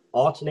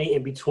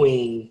 alternating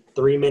between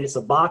 3 minutes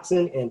of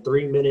boxing and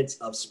 3 minutes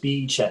of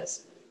speed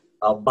chess.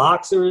 A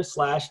boxer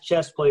 /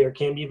 chess player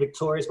can be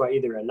victorious by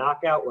either a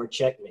knockout or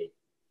checkmate.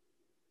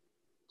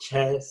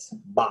 Chess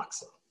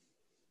boxing.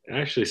 It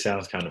actually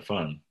sounds kind of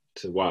fun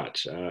to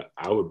watch.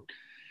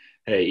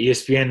 Hey,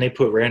 ESPN, they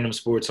put random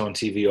sports on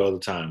TV all the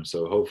time.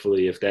 So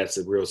hopefully if that's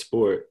a real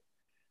sport,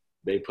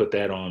 they put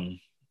that on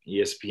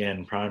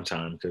ESPN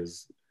primetime,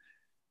 because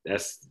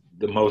that's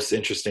the most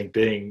interesting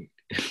thing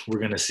we're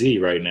going to see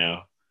right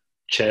now.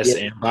 Chess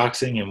and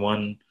boxing in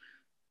one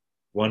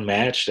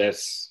match. That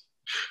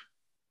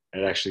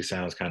actually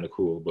sounds kind of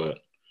cool, but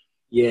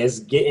yeah, it's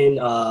getting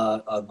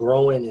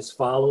growing its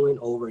following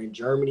over in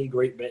Germany,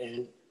 Great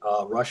Britain,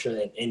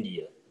 Russia, and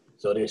India.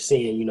 So they're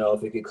seeing,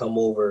 if it could come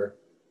over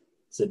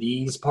to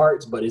these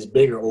parts, but it's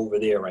bigger over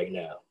there right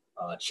now,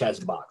 chess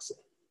boxing.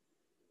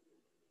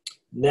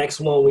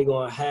 Next one we're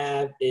going to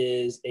have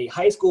is a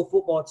high school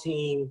football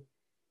team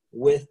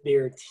with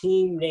their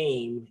team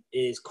name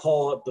is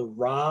called the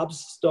Rob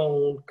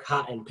Stone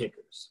Cotton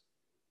Pickers.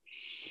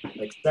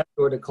 Accept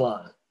or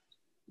decline?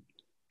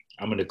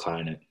 I'm going to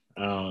decline it.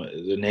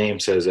 The name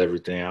says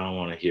everything. I don't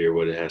want to hear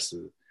what it has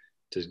to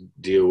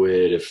deal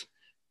with. If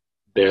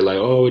they're like,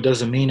 oh, it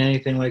doesn't mean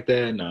anything like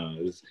that. No,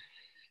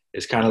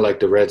 it's kind of like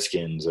the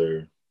Redskins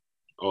or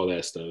all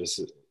that stuff.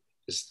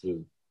 It's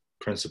the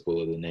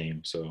principle of the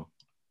name. So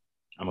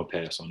I'm going to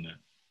pass on that.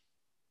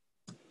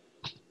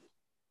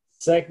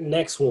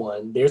 Next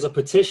one. There's a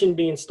petition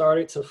being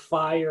started to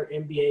fire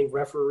NBA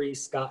referee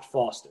Scott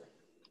Foster.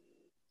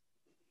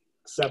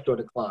 Accept or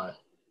decline?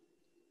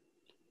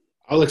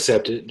 I'll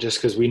accept it just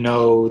because we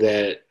know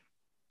that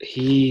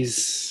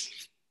he's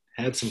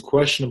had some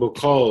questionable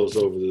calls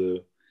over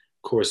the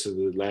course of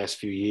the last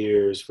few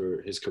years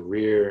for his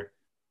career.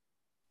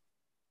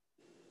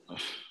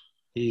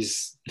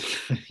 He's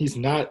he's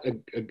not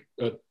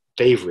a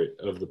favorite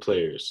of the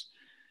players.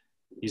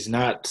 He's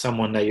not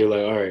someone that you're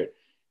like, all right,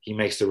 he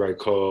makes the right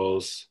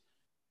calls.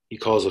 He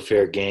calls a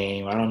fair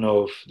game. I don't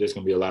know if there's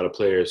going to be a lot of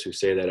players who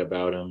say that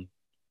about him.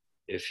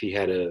 If he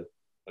had a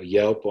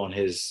Yelp on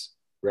his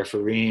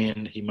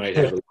refereeing, he might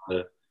have a lot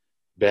of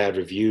bad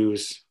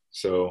reviews.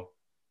 So,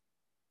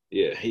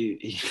 yeah,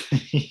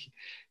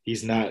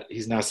 he's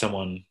not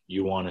someone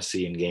you want to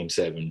see in Game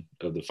 7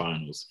 of the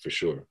finals for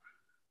sure.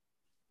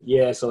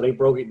 Yeah, so they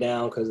broke it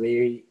down because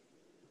they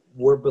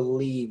were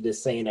believed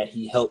as saying that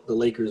he helped the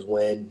Lakers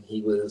win.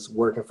 He was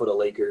working for the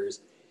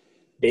Lakers.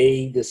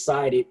 They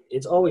decided,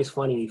 it's always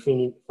funny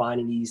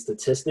finding these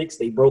statistics.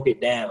 They broke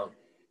it down.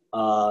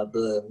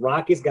 The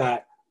Rockets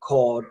got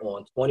called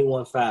on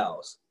 21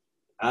 fouls.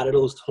 Out of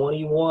those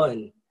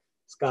 21,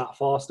 Scott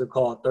Foster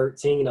called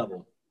 13 of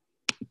them.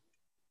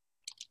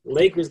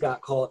 Lakers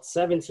got called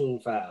 17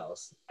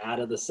 fouls. Out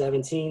of the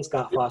 17,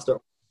 Scott Foster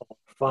called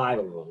 5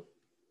 of them.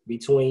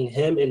 Between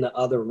him and the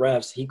other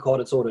refs, he called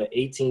a total of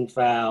 18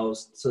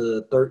 fouls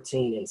to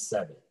 13 and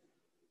 7.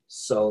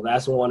 So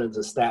that's one of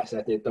the stats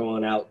that they're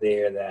throwing out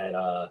there,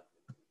 that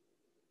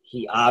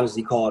he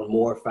obviously called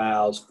more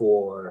fouls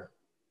for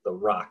the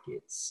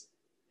Rockets.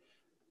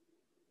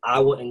 I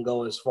wouldn't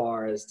go as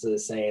far as to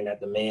saying that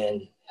the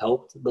man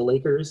helped the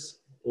Lakers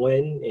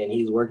win and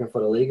he's working for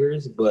the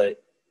Lakers,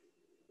 but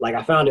like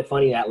I found it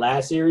funny that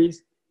last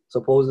series,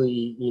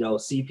 supposedly,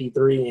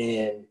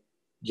 CP3 and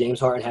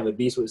James Harden have a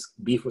beef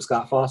with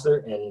Scott Foster,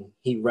 and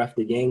he reffed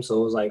the game. So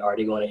it was like, are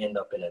they going to end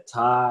up in a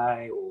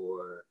tie,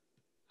 or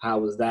how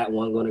was that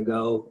one going to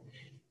go?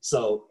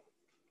 So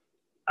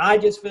I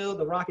just feel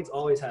the Rockets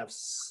always have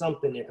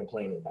something they're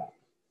complaining about.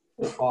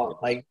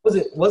 Like,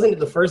 wasn't it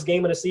the first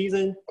game of the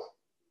season,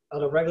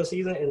 of the regular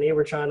season, and they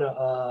were trying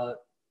to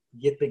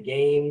get the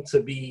game to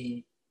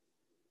be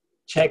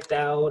checked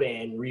out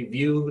and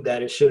reviewed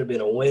that it should have been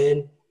a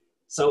win?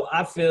 So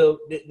I feel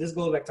this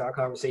goes back to our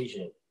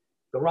conversation.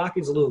 The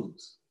Rockets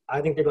lose.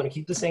 I think they're going to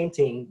keep the same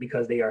team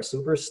because they are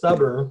super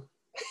stubborn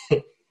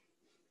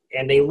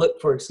and they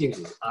look for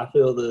excuses. I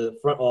feel the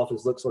front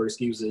office looks for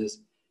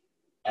excuses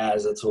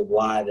as to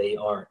why they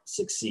aren't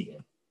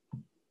succeeding.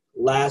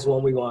 Last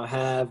one we're going to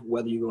have,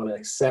 whether you're going to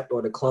accept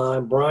or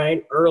decline.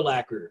 Brian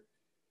Urlacher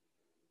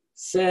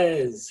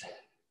says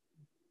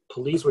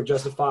police were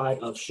justified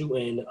of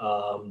shooting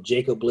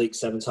Jacob Blake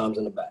 7 times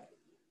in the back.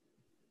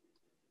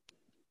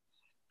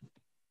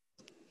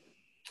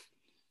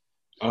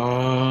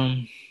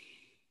 I'm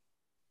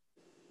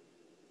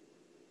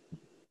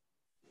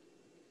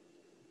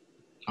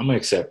gonna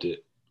accept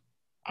it.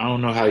 I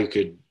don't know how you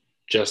could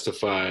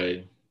justify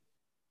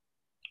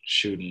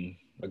shooting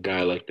a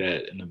guy like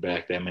that in the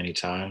back that many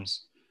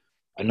times.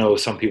 I know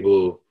some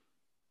people,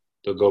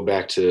 they'll go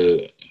back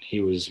to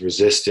he was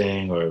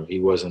resisting or he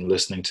wasn't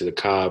listening to the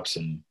cops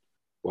and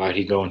why'd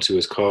he go into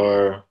his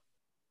car.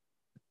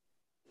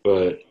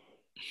 But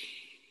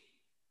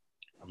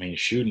I mean,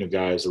 shooting a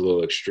guy is a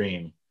little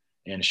extreme,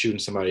 and shooting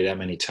somebody that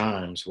many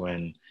times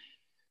when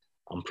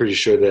I'm pretty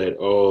sure that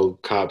all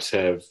cops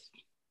have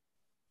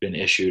been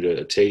issued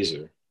a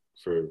taser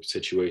for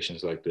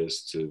situations like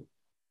this to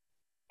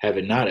have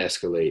it not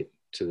escalate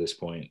to this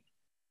point.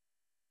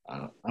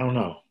 I don't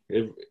know.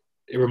 It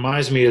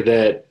reminds me of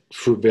that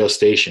Fruitvale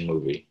Station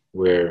movie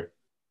where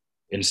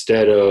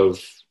instead of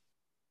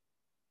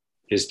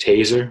his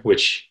taser,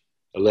 which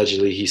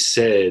allegedly he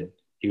said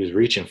he was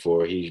reaching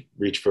for, he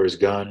reached for his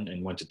gun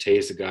and went to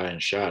tase the guy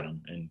and shot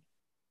him and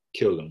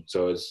killed him.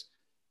 So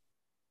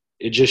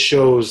it just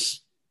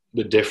shows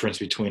the difference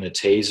between a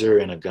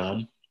taser and a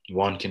gun.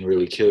 One can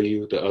really kill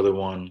you. The other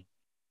one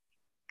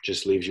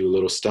just leaves you a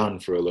little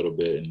stunned for a little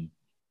bit. And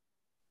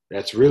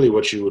that's really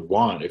what you would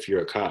want if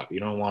you're a cop. You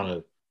don't want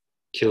to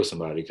kill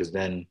somebody because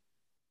then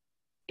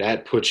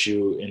that puts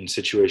you in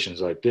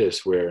situations like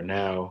this where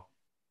now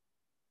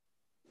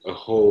a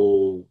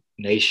whole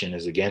nation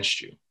is against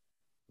you,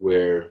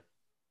 where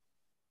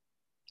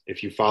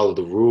if you follow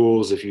the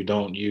rules, if you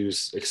don't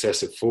use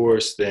excessive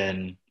force,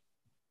 then,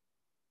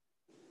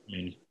 I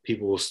mean,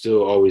 people will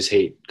still always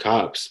hate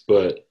cops,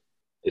 but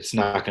it's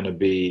not going to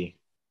be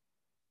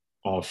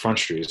on Front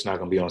Street. It's not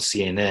going to be on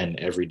CNN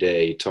every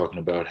day talking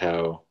about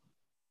how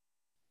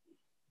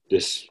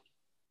this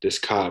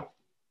cop,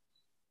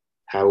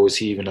 how was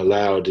he even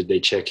allowed? Did they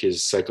check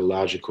his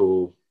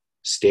psychological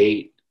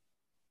state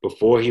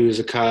before he was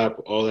a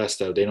cop? All that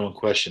stuff. They don't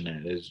question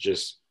that. It's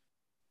just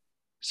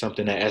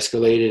something that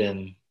escalated,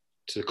 and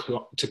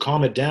to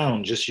calm it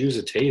down, just use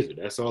a taser.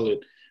 That's all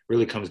it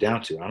really comes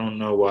down to. I don't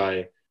know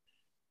why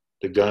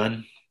the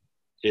gun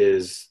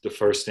is the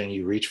first thing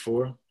you reach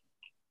for.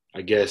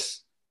 I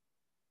guess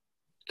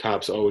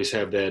cops always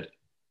have that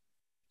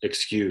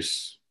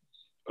excuse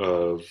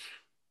of,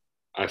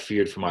 I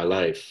feared for my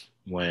life,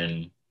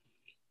 when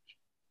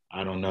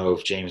I don't know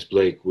if James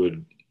Blake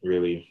would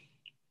really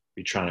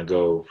be trying to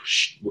go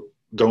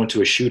go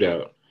into a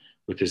shootout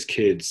with his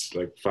kids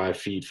like 5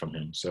 feet from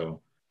him.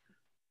 So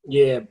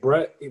Yeah,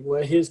 Brett,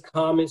 what his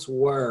comments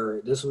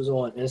were, this was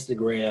on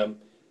Instagram.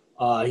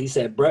 He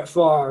said Brett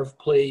Favre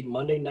played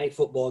Monday Night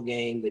Football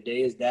game the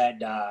day his dad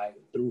died,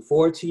 threw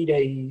 4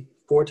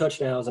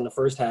 touchdowns in the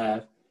first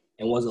half,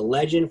 and was a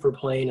legend for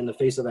playing in the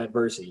face of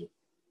adversity.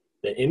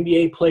 The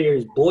NBA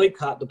players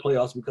boycott the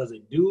playoffs because a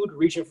dude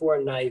reaching for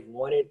a knife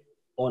wanted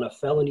on a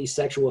felony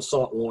sexual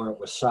assault warrant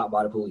was shot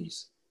by the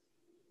police.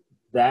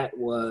 That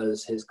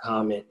was his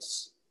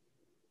comments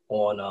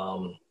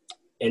on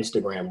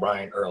Instagram,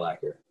 Brian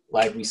Urlacher.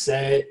 Like we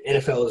said,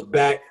 NFL is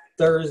back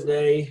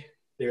Thursday.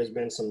 There's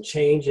been some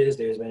changes.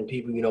 There's been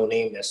people,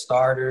 named as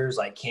starters.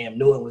 Like Cam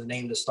Newton was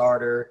named a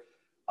starter.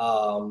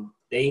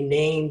 They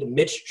named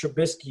Mitch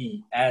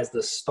Trubisky as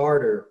the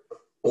starter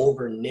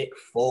over Nick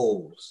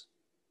Foles.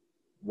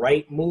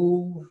 Right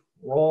move,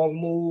 wrong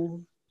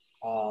move.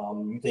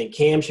 You think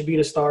Cam should be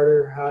the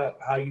starter?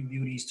 How you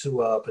view these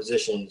two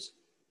positions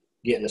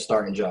getting the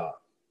starting job?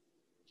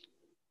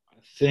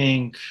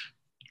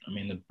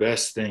 The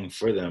best thing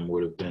for them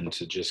would have been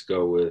to just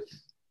go with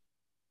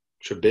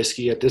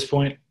Trubisky at this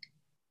point,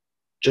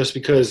 just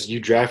because you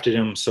drafted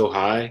him so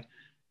high,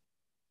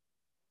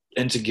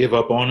 and to give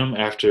up on him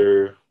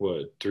after,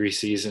 3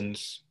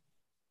 seasons,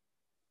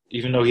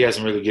 even though he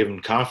hasn't really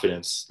given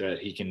confidence that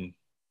he can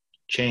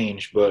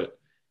change, but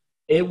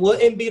it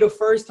wouldn't be the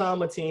first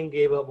time a team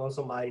gave up on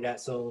somebody that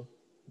soon.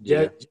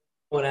 Just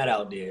point that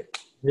out there.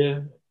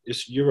 Yeah,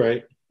 you're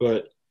right,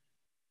 but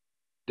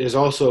there's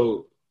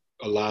also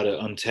a lot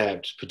of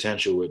untapped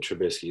potential with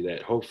Trubisky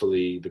that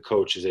hopefully the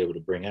coach is able to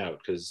bring out.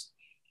 Because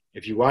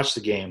if you watch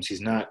the games, he's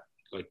not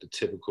like the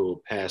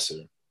typical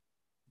passer,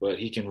 but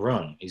he can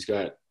run. He's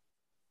got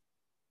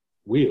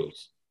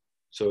wheels.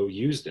 So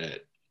use that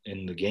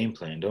in the game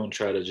plan. Don't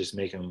try to just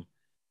make him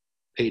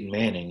Peyton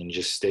Manning and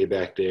just stay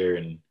back there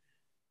and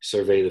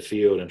survey the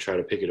field and try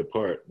to pick it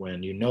apart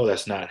when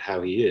that's not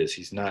how he is.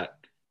 He's not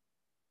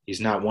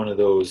one of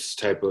those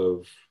type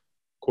of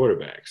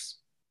quarterbacks.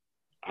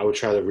 I would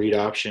try the read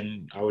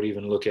option. I would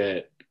even look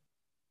at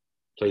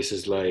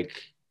places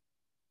like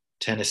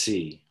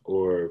Tennessee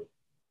or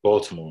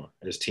Baltimore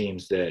as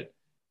teams that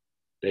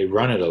they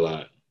run it a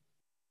lot.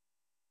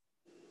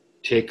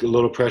 Take a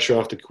little pressure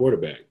off the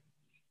quarterback.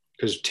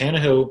 Because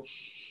Tannehill,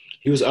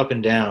 he was up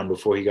and down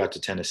before he got to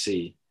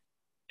Tennessee.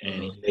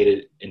 And he made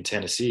it in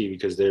Tennessee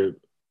because they're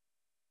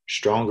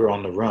stronger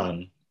on the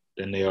run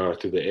than they are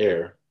through the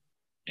air.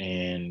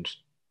 And,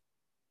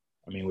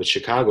 with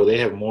Chicago, they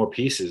have more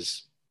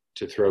pieces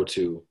to throw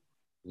to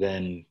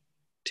than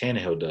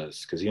Tannehill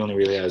does, because he only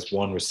really has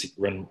one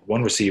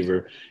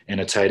receiver and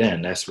a tight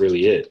end. That's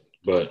really it.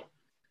 But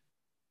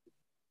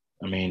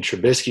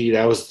Trubisky,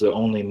 that was the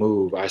only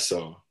move I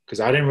saw, because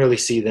I didn't really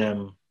see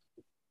them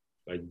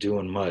like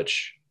doing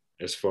much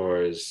as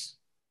far as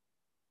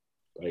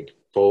like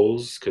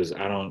Foles, because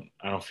I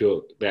don't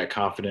feel that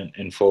confident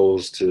in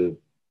Foles to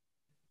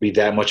be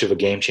that much of a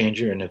game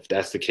changer. And if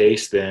that's the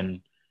case,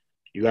 then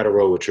you got to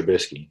roll with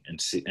Trubisky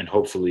and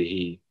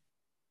hopefully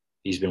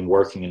he's been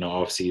working in the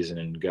off season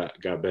and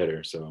got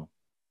better. So,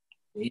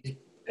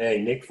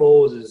 Nick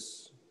Foles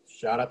is,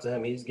 shout out to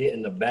him. He's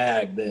getting the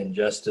bag then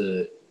just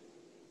to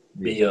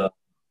be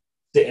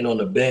sitting on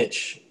the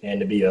bench and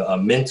to be a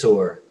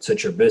mentor to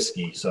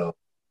Trubisky. So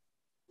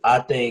I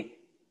think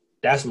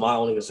that's my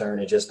only concern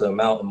is just the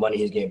amount of money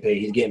he's getting paid.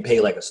 He's getting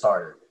paid like a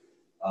starter.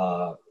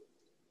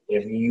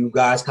 If you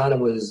guys kind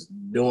of was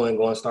going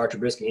to start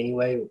Trubisky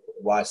anyway,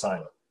 why sign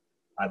him?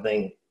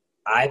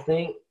 I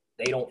think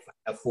they don't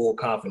have full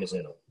confidence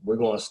in him. We're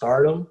going to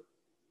start him,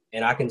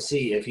 and I can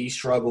see if he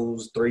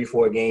struggles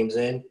 3-4 games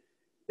in,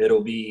 they're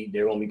going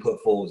to be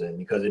put Foles in,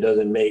 because it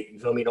doesn't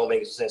make, don't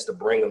make sense to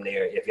bring him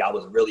there if y'all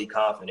was really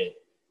confident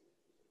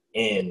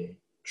in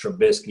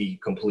Trubisky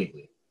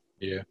completely.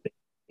 Yeah.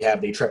 They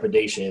have their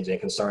trepidations and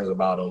concerns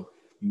about him.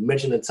 You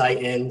mentioned the tight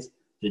ends.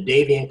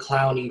 Jadeveon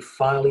Clowney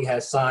finally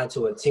has signed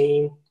to a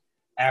team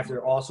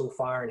after also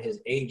firing his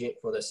agent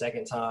for the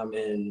second time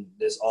in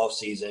this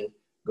offseason,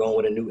 going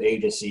with a new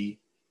agency.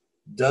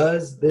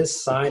 Does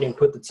this signing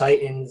put the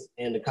Titans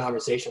in the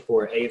conversation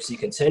for an AFC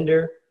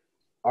contender?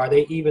 Are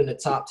they even the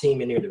top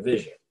team in their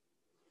division?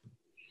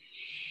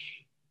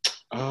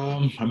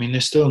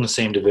 They're still in the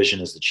same division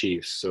as the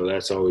Chiefs, so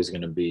that's always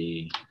going to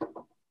be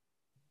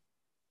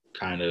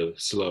kind of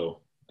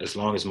slow. As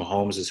long as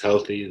Mahomes is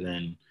healthy,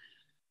 then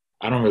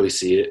I don't really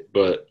see it,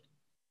 but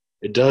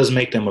it does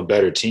make them a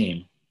better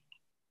team.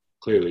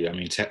 Clearly,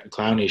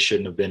 Clowney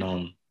shouldn't have been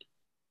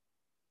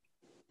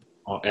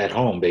at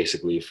home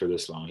basically for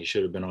this long. He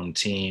should have been on the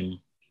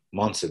team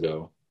months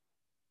ago,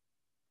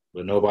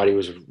 but nobody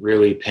was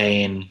really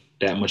paying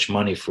that much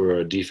money for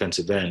a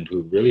defensive end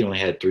who really only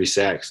had 3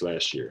 sacks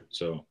last year.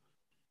 So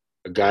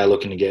a guy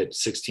looking to get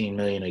 $16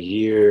 million a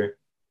year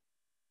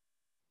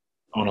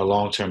on a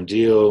long-term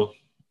deal,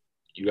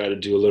 you got to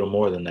do a little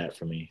more than that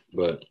for me.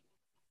 But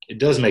it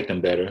does make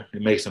them better.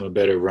 It makes them a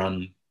better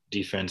run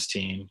defense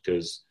team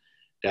because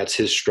that's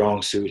his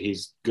strong suit.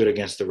 He's good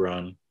against the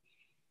run.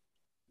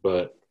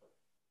 But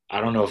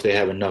I don't know if they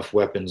have enough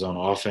weapons on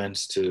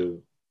offense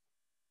to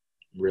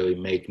really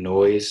make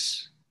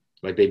noise.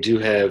 Like they do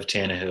have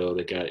Tannehill,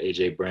 they got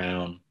AJ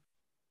Brown,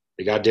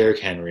 they got Derrick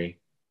Henry,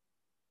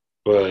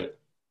 but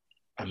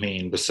I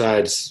mean,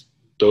 besides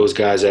those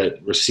guys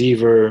at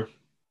receiver,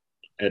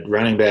 at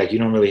running back, you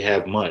don't really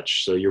have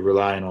much. So you're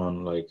relying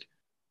on like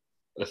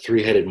a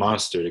three-headed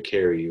monster to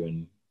carry you.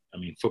 And I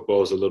mean,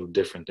 football is a little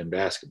different than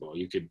basketball.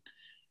 You could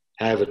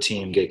have a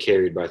team get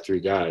carried by three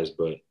guys,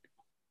 but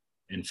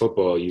in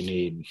football, you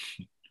need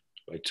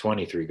like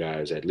 23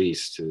 guys at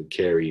least to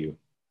carry you.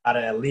 Out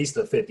of at least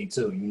the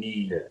 52, you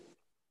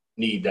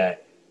need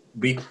that.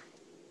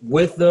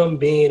 With them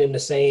being in the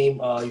same,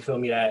 you feel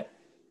me, that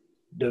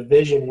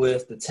division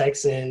with the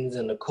Texans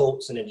and the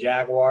Colts and the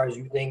Jaguars,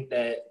 you think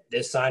that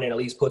this signing at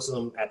least puts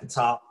them at the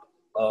top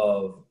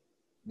of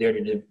their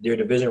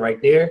division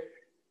right there?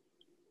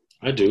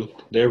 I do.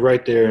 They're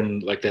right there in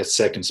like that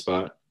second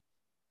spot.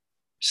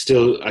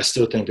 I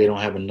still think they don't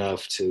have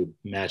enough to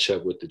match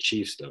up with the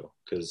Chiefs though,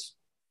 because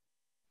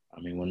I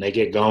mean, when they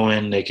get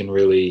going, they can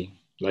really,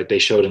 like they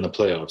showed in the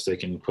playoffs, they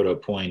can put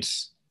up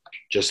points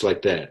just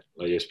like that.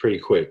 Like it's pretty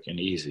quick and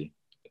easy.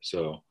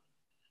 So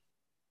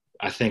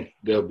I think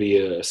they'll be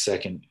a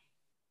second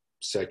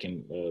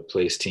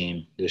place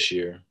team this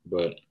year,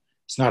 but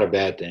it's not a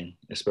bad thing,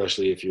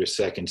 especially if you're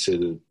second to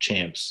the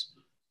champs.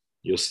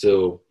 You'll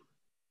still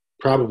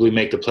probably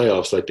make the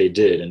playoffs like they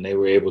did, and they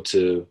were able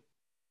to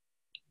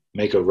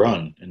make a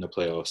run in the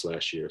playoffs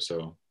last year.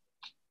 So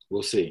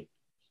we'll see.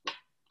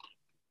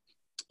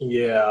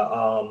 Yeah,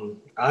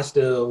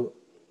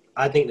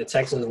 I think the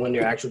Texans win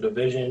their actual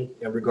division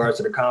in regards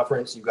to the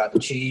conference. You got the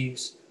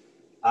Chiefs.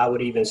 I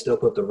would even still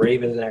put the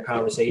Ravens in that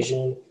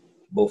conversation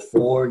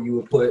before you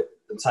would put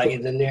the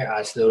Titans in there.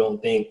 I still don't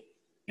think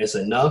it's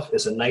enough.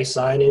 It's a nice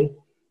signing.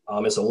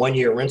 It's a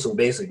 1-year rental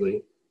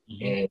basically,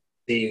 and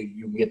see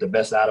you can get the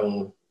best out of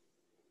him.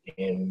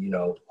 And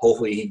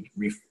hopefully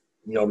he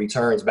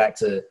returns back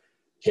to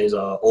his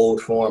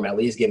old form, at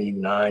least giving you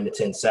 9 to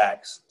 10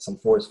 sacks, some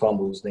forced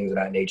fumbles, things of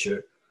that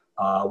nature.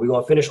 We're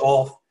gonna finish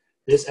off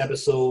this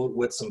episode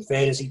with some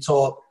fantasy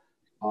talk.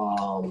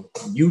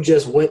 You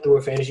just went through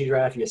a fantasy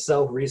draft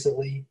yourself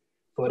recently.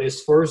 For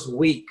this first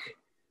week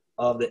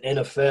of the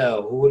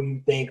NFL, who do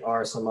you think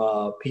are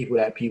some people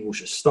that people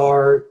should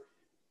start?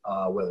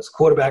 Whether it's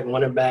quarterback,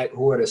 running back,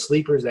 who are the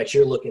sleepers that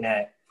you're looking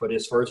at for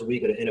this first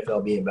week of the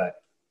NFL being back?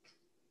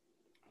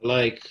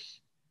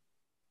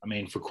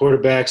 For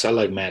quarterbacks, I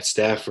like Matt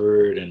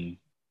Stafford and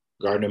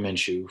Gardner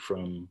Minshew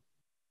from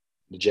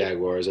the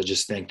Jaguars. I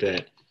just think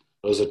that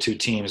those are two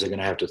teams that are going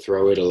to have to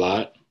throw it a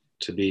lot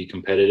to be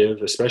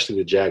competitive, especially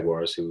the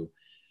Jaguars, who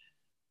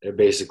they're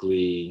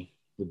basically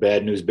the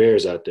bad news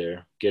bears out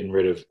there, getting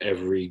rid of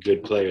every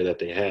good player that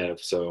they have.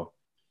 So,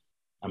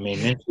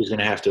 Minshew's going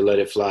to have to let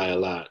it fly a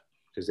lot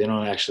because they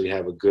don't actually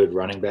have a good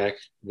running back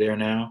there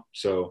now.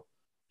 So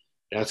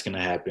that's going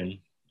to happen.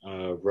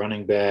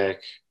 Running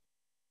back,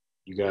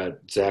 you got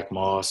Zach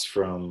Moss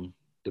from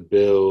the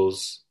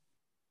Bills.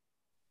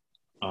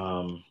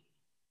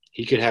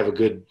 He could have a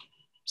good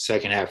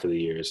second half of the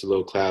year. It's a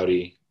little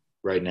cloudy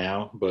right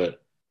now,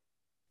 but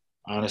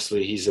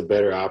honestly, he's a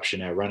better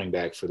option at running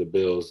back for the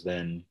Bills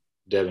than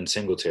Devin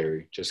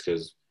Singletary, just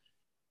because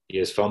he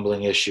has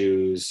fumbling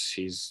issues.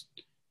 If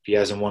he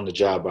hasn't won the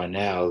job by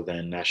now,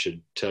 then that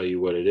should tell you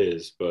what it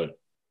is. But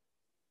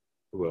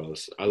who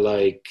else? I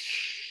like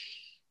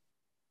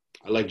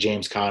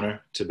James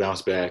Conner to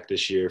bounce back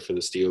this year for the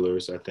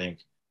Steelers, I think.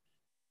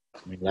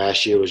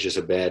 Last year was just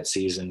a bad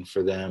season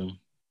for them.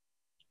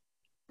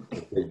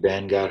 Big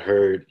Ben got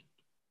hurt.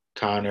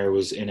 Conner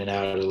was in and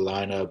out of the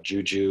lineup.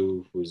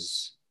 Juju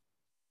was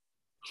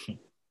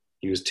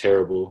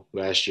terrible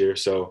last year.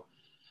 So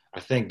I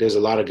think there's a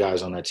lot of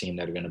guys on that team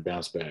that are going to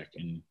bounce back.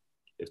 And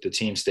if the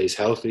team stays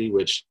healthy,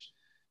 which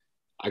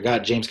I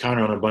got James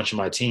Conner on a bunch of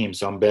my teams,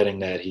 so I'm betting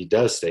that he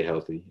does stay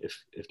healthy.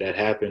 If that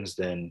happens,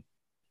 then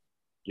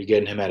you're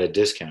getting him at a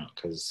discount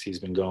because he's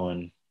been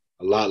going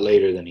a lot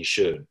later than he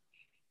should.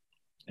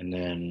 And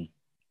then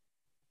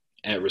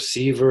at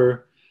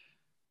receiver,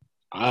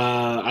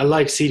 I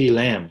like CeeDee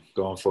Lamb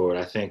going forward.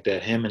 I think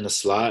that him in the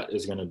slot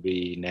is going to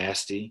be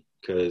nasty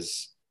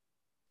because,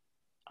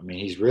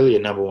 he's really a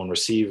number one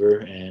receiver,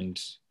 and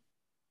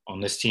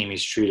on this team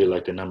he's treated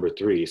like the number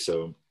 3.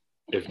 So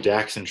if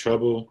Dak's in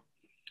trouble,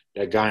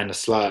 that guy in the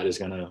slot is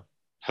going to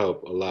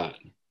help a lot.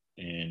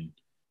 And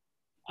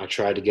I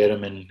tried to get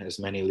him in as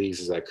many leagues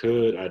as I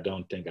could. I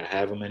don't think I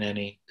have him in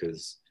any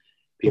because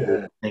people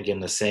are thinking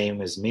the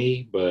same as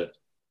me, but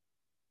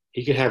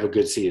he could have a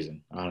good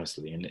season,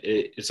 honestly. And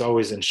it's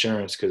always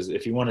insurance because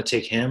if you want to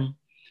take him,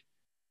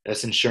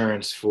 that's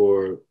insurance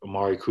for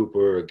Amari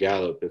Cooper or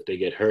Gallup. If they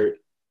get hurt,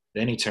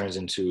 then he turns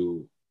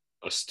into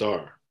a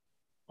star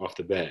off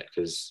the bat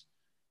because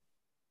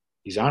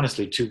he's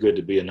honestly too good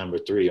to be a number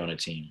 3 on a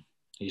team.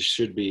 He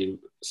should be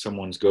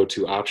someone's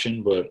go-to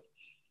option, but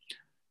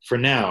for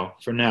now,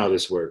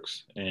 this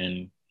works.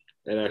 And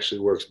that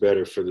actually works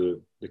better for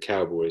the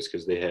Cowboys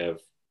because they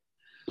have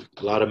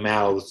a lot of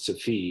mouths to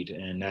feed,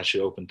 and that should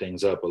open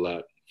things up a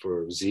lot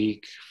for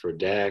Zeke, for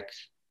Dak.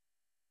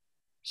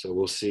 So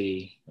we'll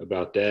see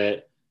about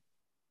that.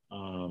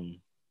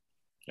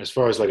 As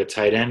far as like a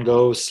tight end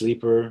goes,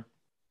 sleeper,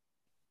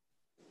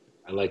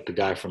 I like the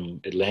guy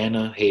from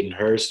Atlanta, Hayden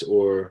Hurst,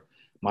 or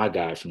my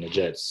guy from the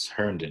Jets,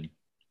 Herndon.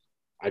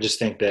 I just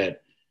think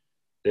that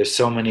there's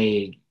so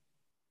many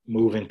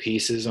moving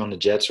pieces on the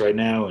Jets right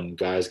now and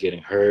guys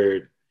getting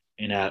hurt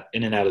in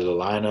and out of the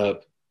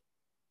lineup.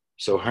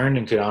 So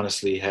Herndon could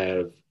honestly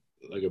have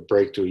like a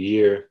breakthrough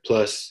year.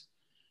 Plus,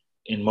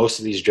 in most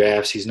of these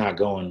drafts, he's not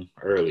going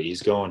early.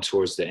 He's going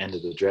towards the end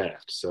of the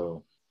draft.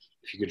 So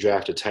if you could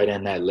draft a tight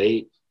end that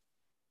late,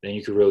 then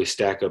you could really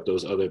stack up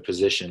those other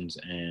positions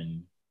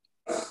and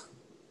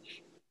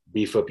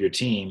beef up your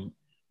team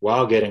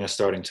while getting a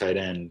starting tight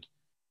end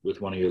with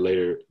one of your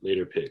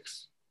later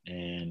picks.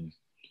 And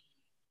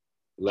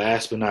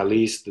last but not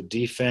least, the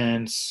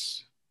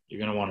defense, you're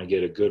going to want to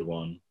get a good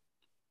one.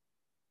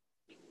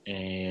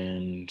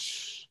 And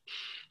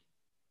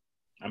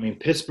I mean,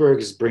 Pittsburgh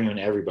is bringing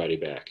everybody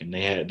back, and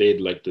they had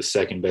like the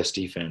second best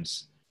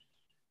defense.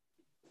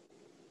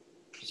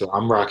 So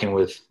I'm rocking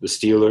with the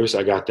Steelers.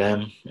 I got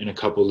them in a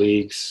couple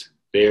leagues.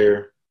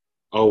 They're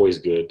always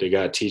good. They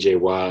got T.J.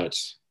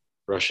 Watts,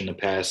 rushing the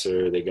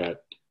passer. They got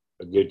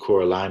a good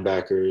core of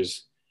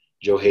linebackers.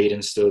 Joe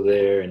Hayden's still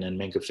there, and then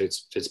Minkah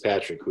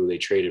Fitzpatrick, who they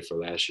traded for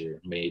last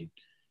year, made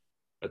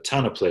a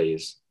ton of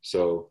plays.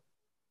 So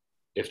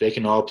if they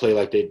can all play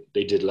like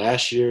they did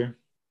last year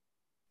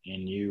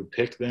and you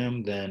pick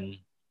them, then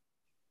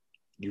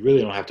you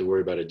really don't have to worry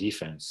about a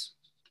defense.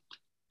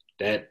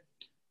 That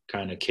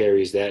kind of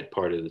carries that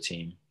part of the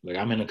team. Like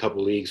I'm in a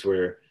couple leagues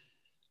where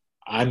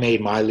I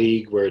made my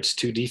league where it's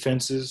two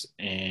defenses,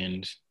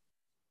 and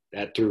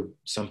that threw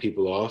some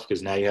people off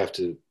because now you have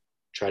to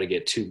try to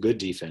get two good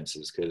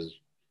defenses, because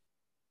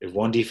if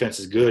one defense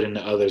is good and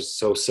the other's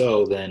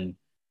so-so, then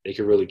they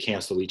could really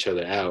cancel each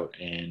other out,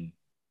 and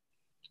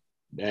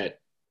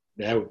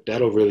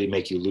that'll really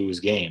make you lose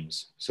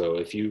games. So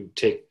if you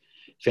take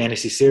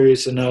fantasy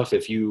serious enough,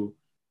 if you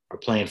are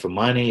playing for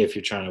money, if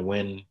you're trying to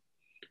win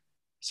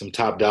some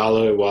top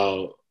dollar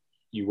while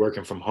you're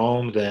working from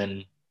home,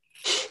 then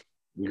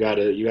you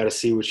gotta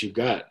see what you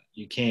got.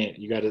 You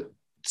gotta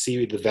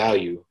see the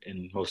value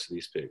in most of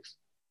these picks.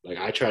 Like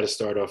I try to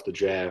start off the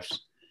draft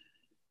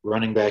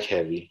running back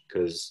heavy,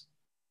 because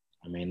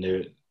I mean,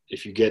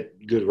 if you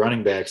get good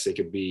running backs, they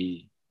could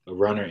be a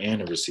runner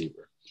and a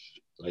receiver.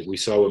 Like we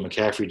saw what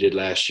McCaffrey did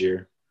last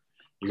year.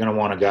 You're going to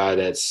want a guy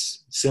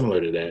that's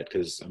similar to that,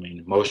 because, I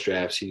mean, most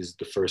drafts he's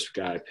the first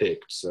guy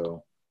picked.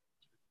 So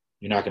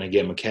you're not going to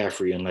get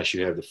McCaffrey unless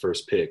you have the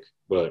first pick.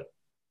 But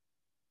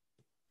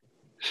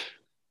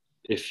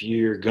if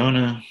you're going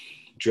to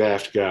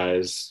draft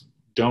guys,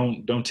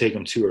 don't take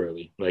them too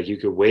early. Like you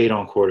could wait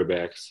on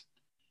quarterbacks,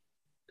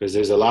 because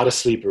there's a lot of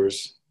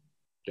sleepers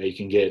that you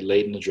can get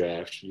late in the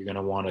draft. You're going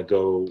to want to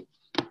go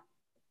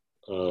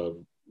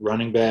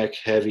running back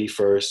heavy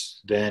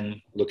first, then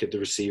look at the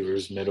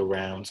receivers middle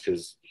rounds,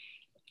 because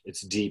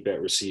it's deep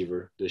at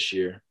receiver this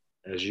year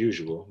as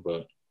usual.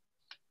 But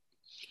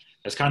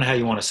that's kind of how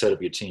you want to set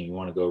up your team. You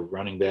want to go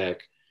running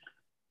back,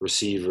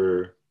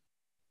 receiver,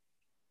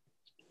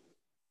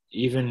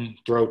 even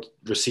throw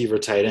receiver,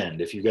 tight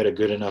end. If you get a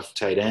good enough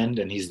tight end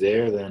and he's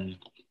there, then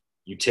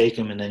you take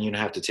him, and then you don't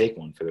have to take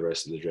one for the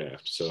rest of the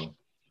draft. So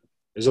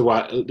there's a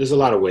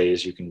lot of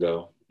ways you can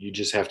go. You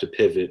just have to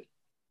pivot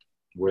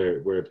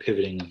where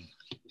pivoting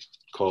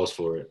calls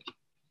for it.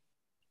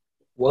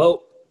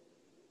 Well,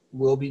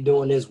 we'll be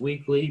doing this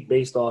weekly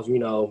based off,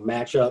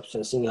 matchups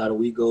and seeing how the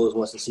week goes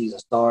once the season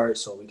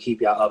starts. So we keep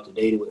y'all up to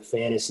date with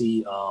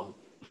fantasy.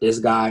 This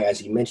guy, as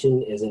he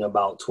mentioned, is in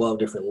about 12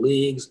 different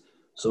leagues.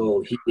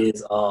 So he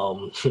is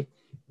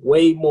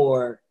way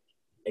more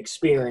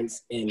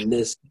experienced in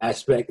this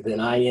aspect than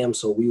I am.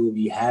 So we will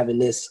be having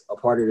this a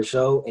part of the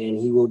show, and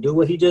he will do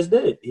what he just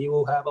did. He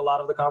will have a lot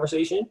of the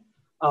conversation.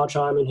 I'll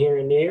chime in here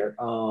and there.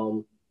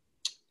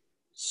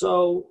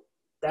 So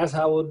that's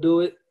how we'll do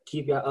it.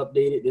 Keep y'all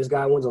updated. This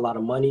guy wins a lot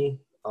of money.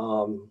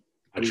 I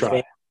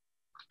try.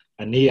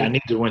 I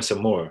need to win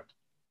some more.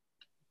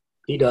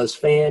 He does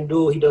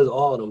FanDuel. He does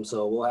all of them.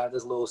 So we'll have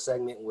this little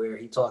segment where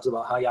he talks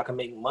about how y'all can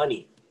make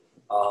money.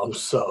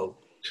 So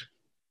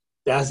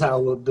that's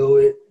how we'll do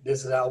it.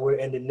 This is how we're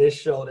ending this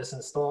show, this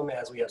installment.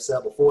 As we have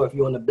said before, if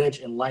you're on the bench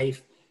in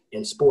life,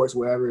 in sports,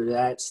 wherever it's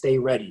at, stay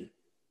ready.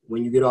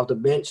 When you get off the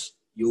bench,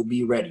 you'll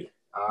be ready.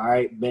 All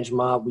right, Bench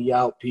Mob, we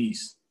out.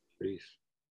 Peace. Peace.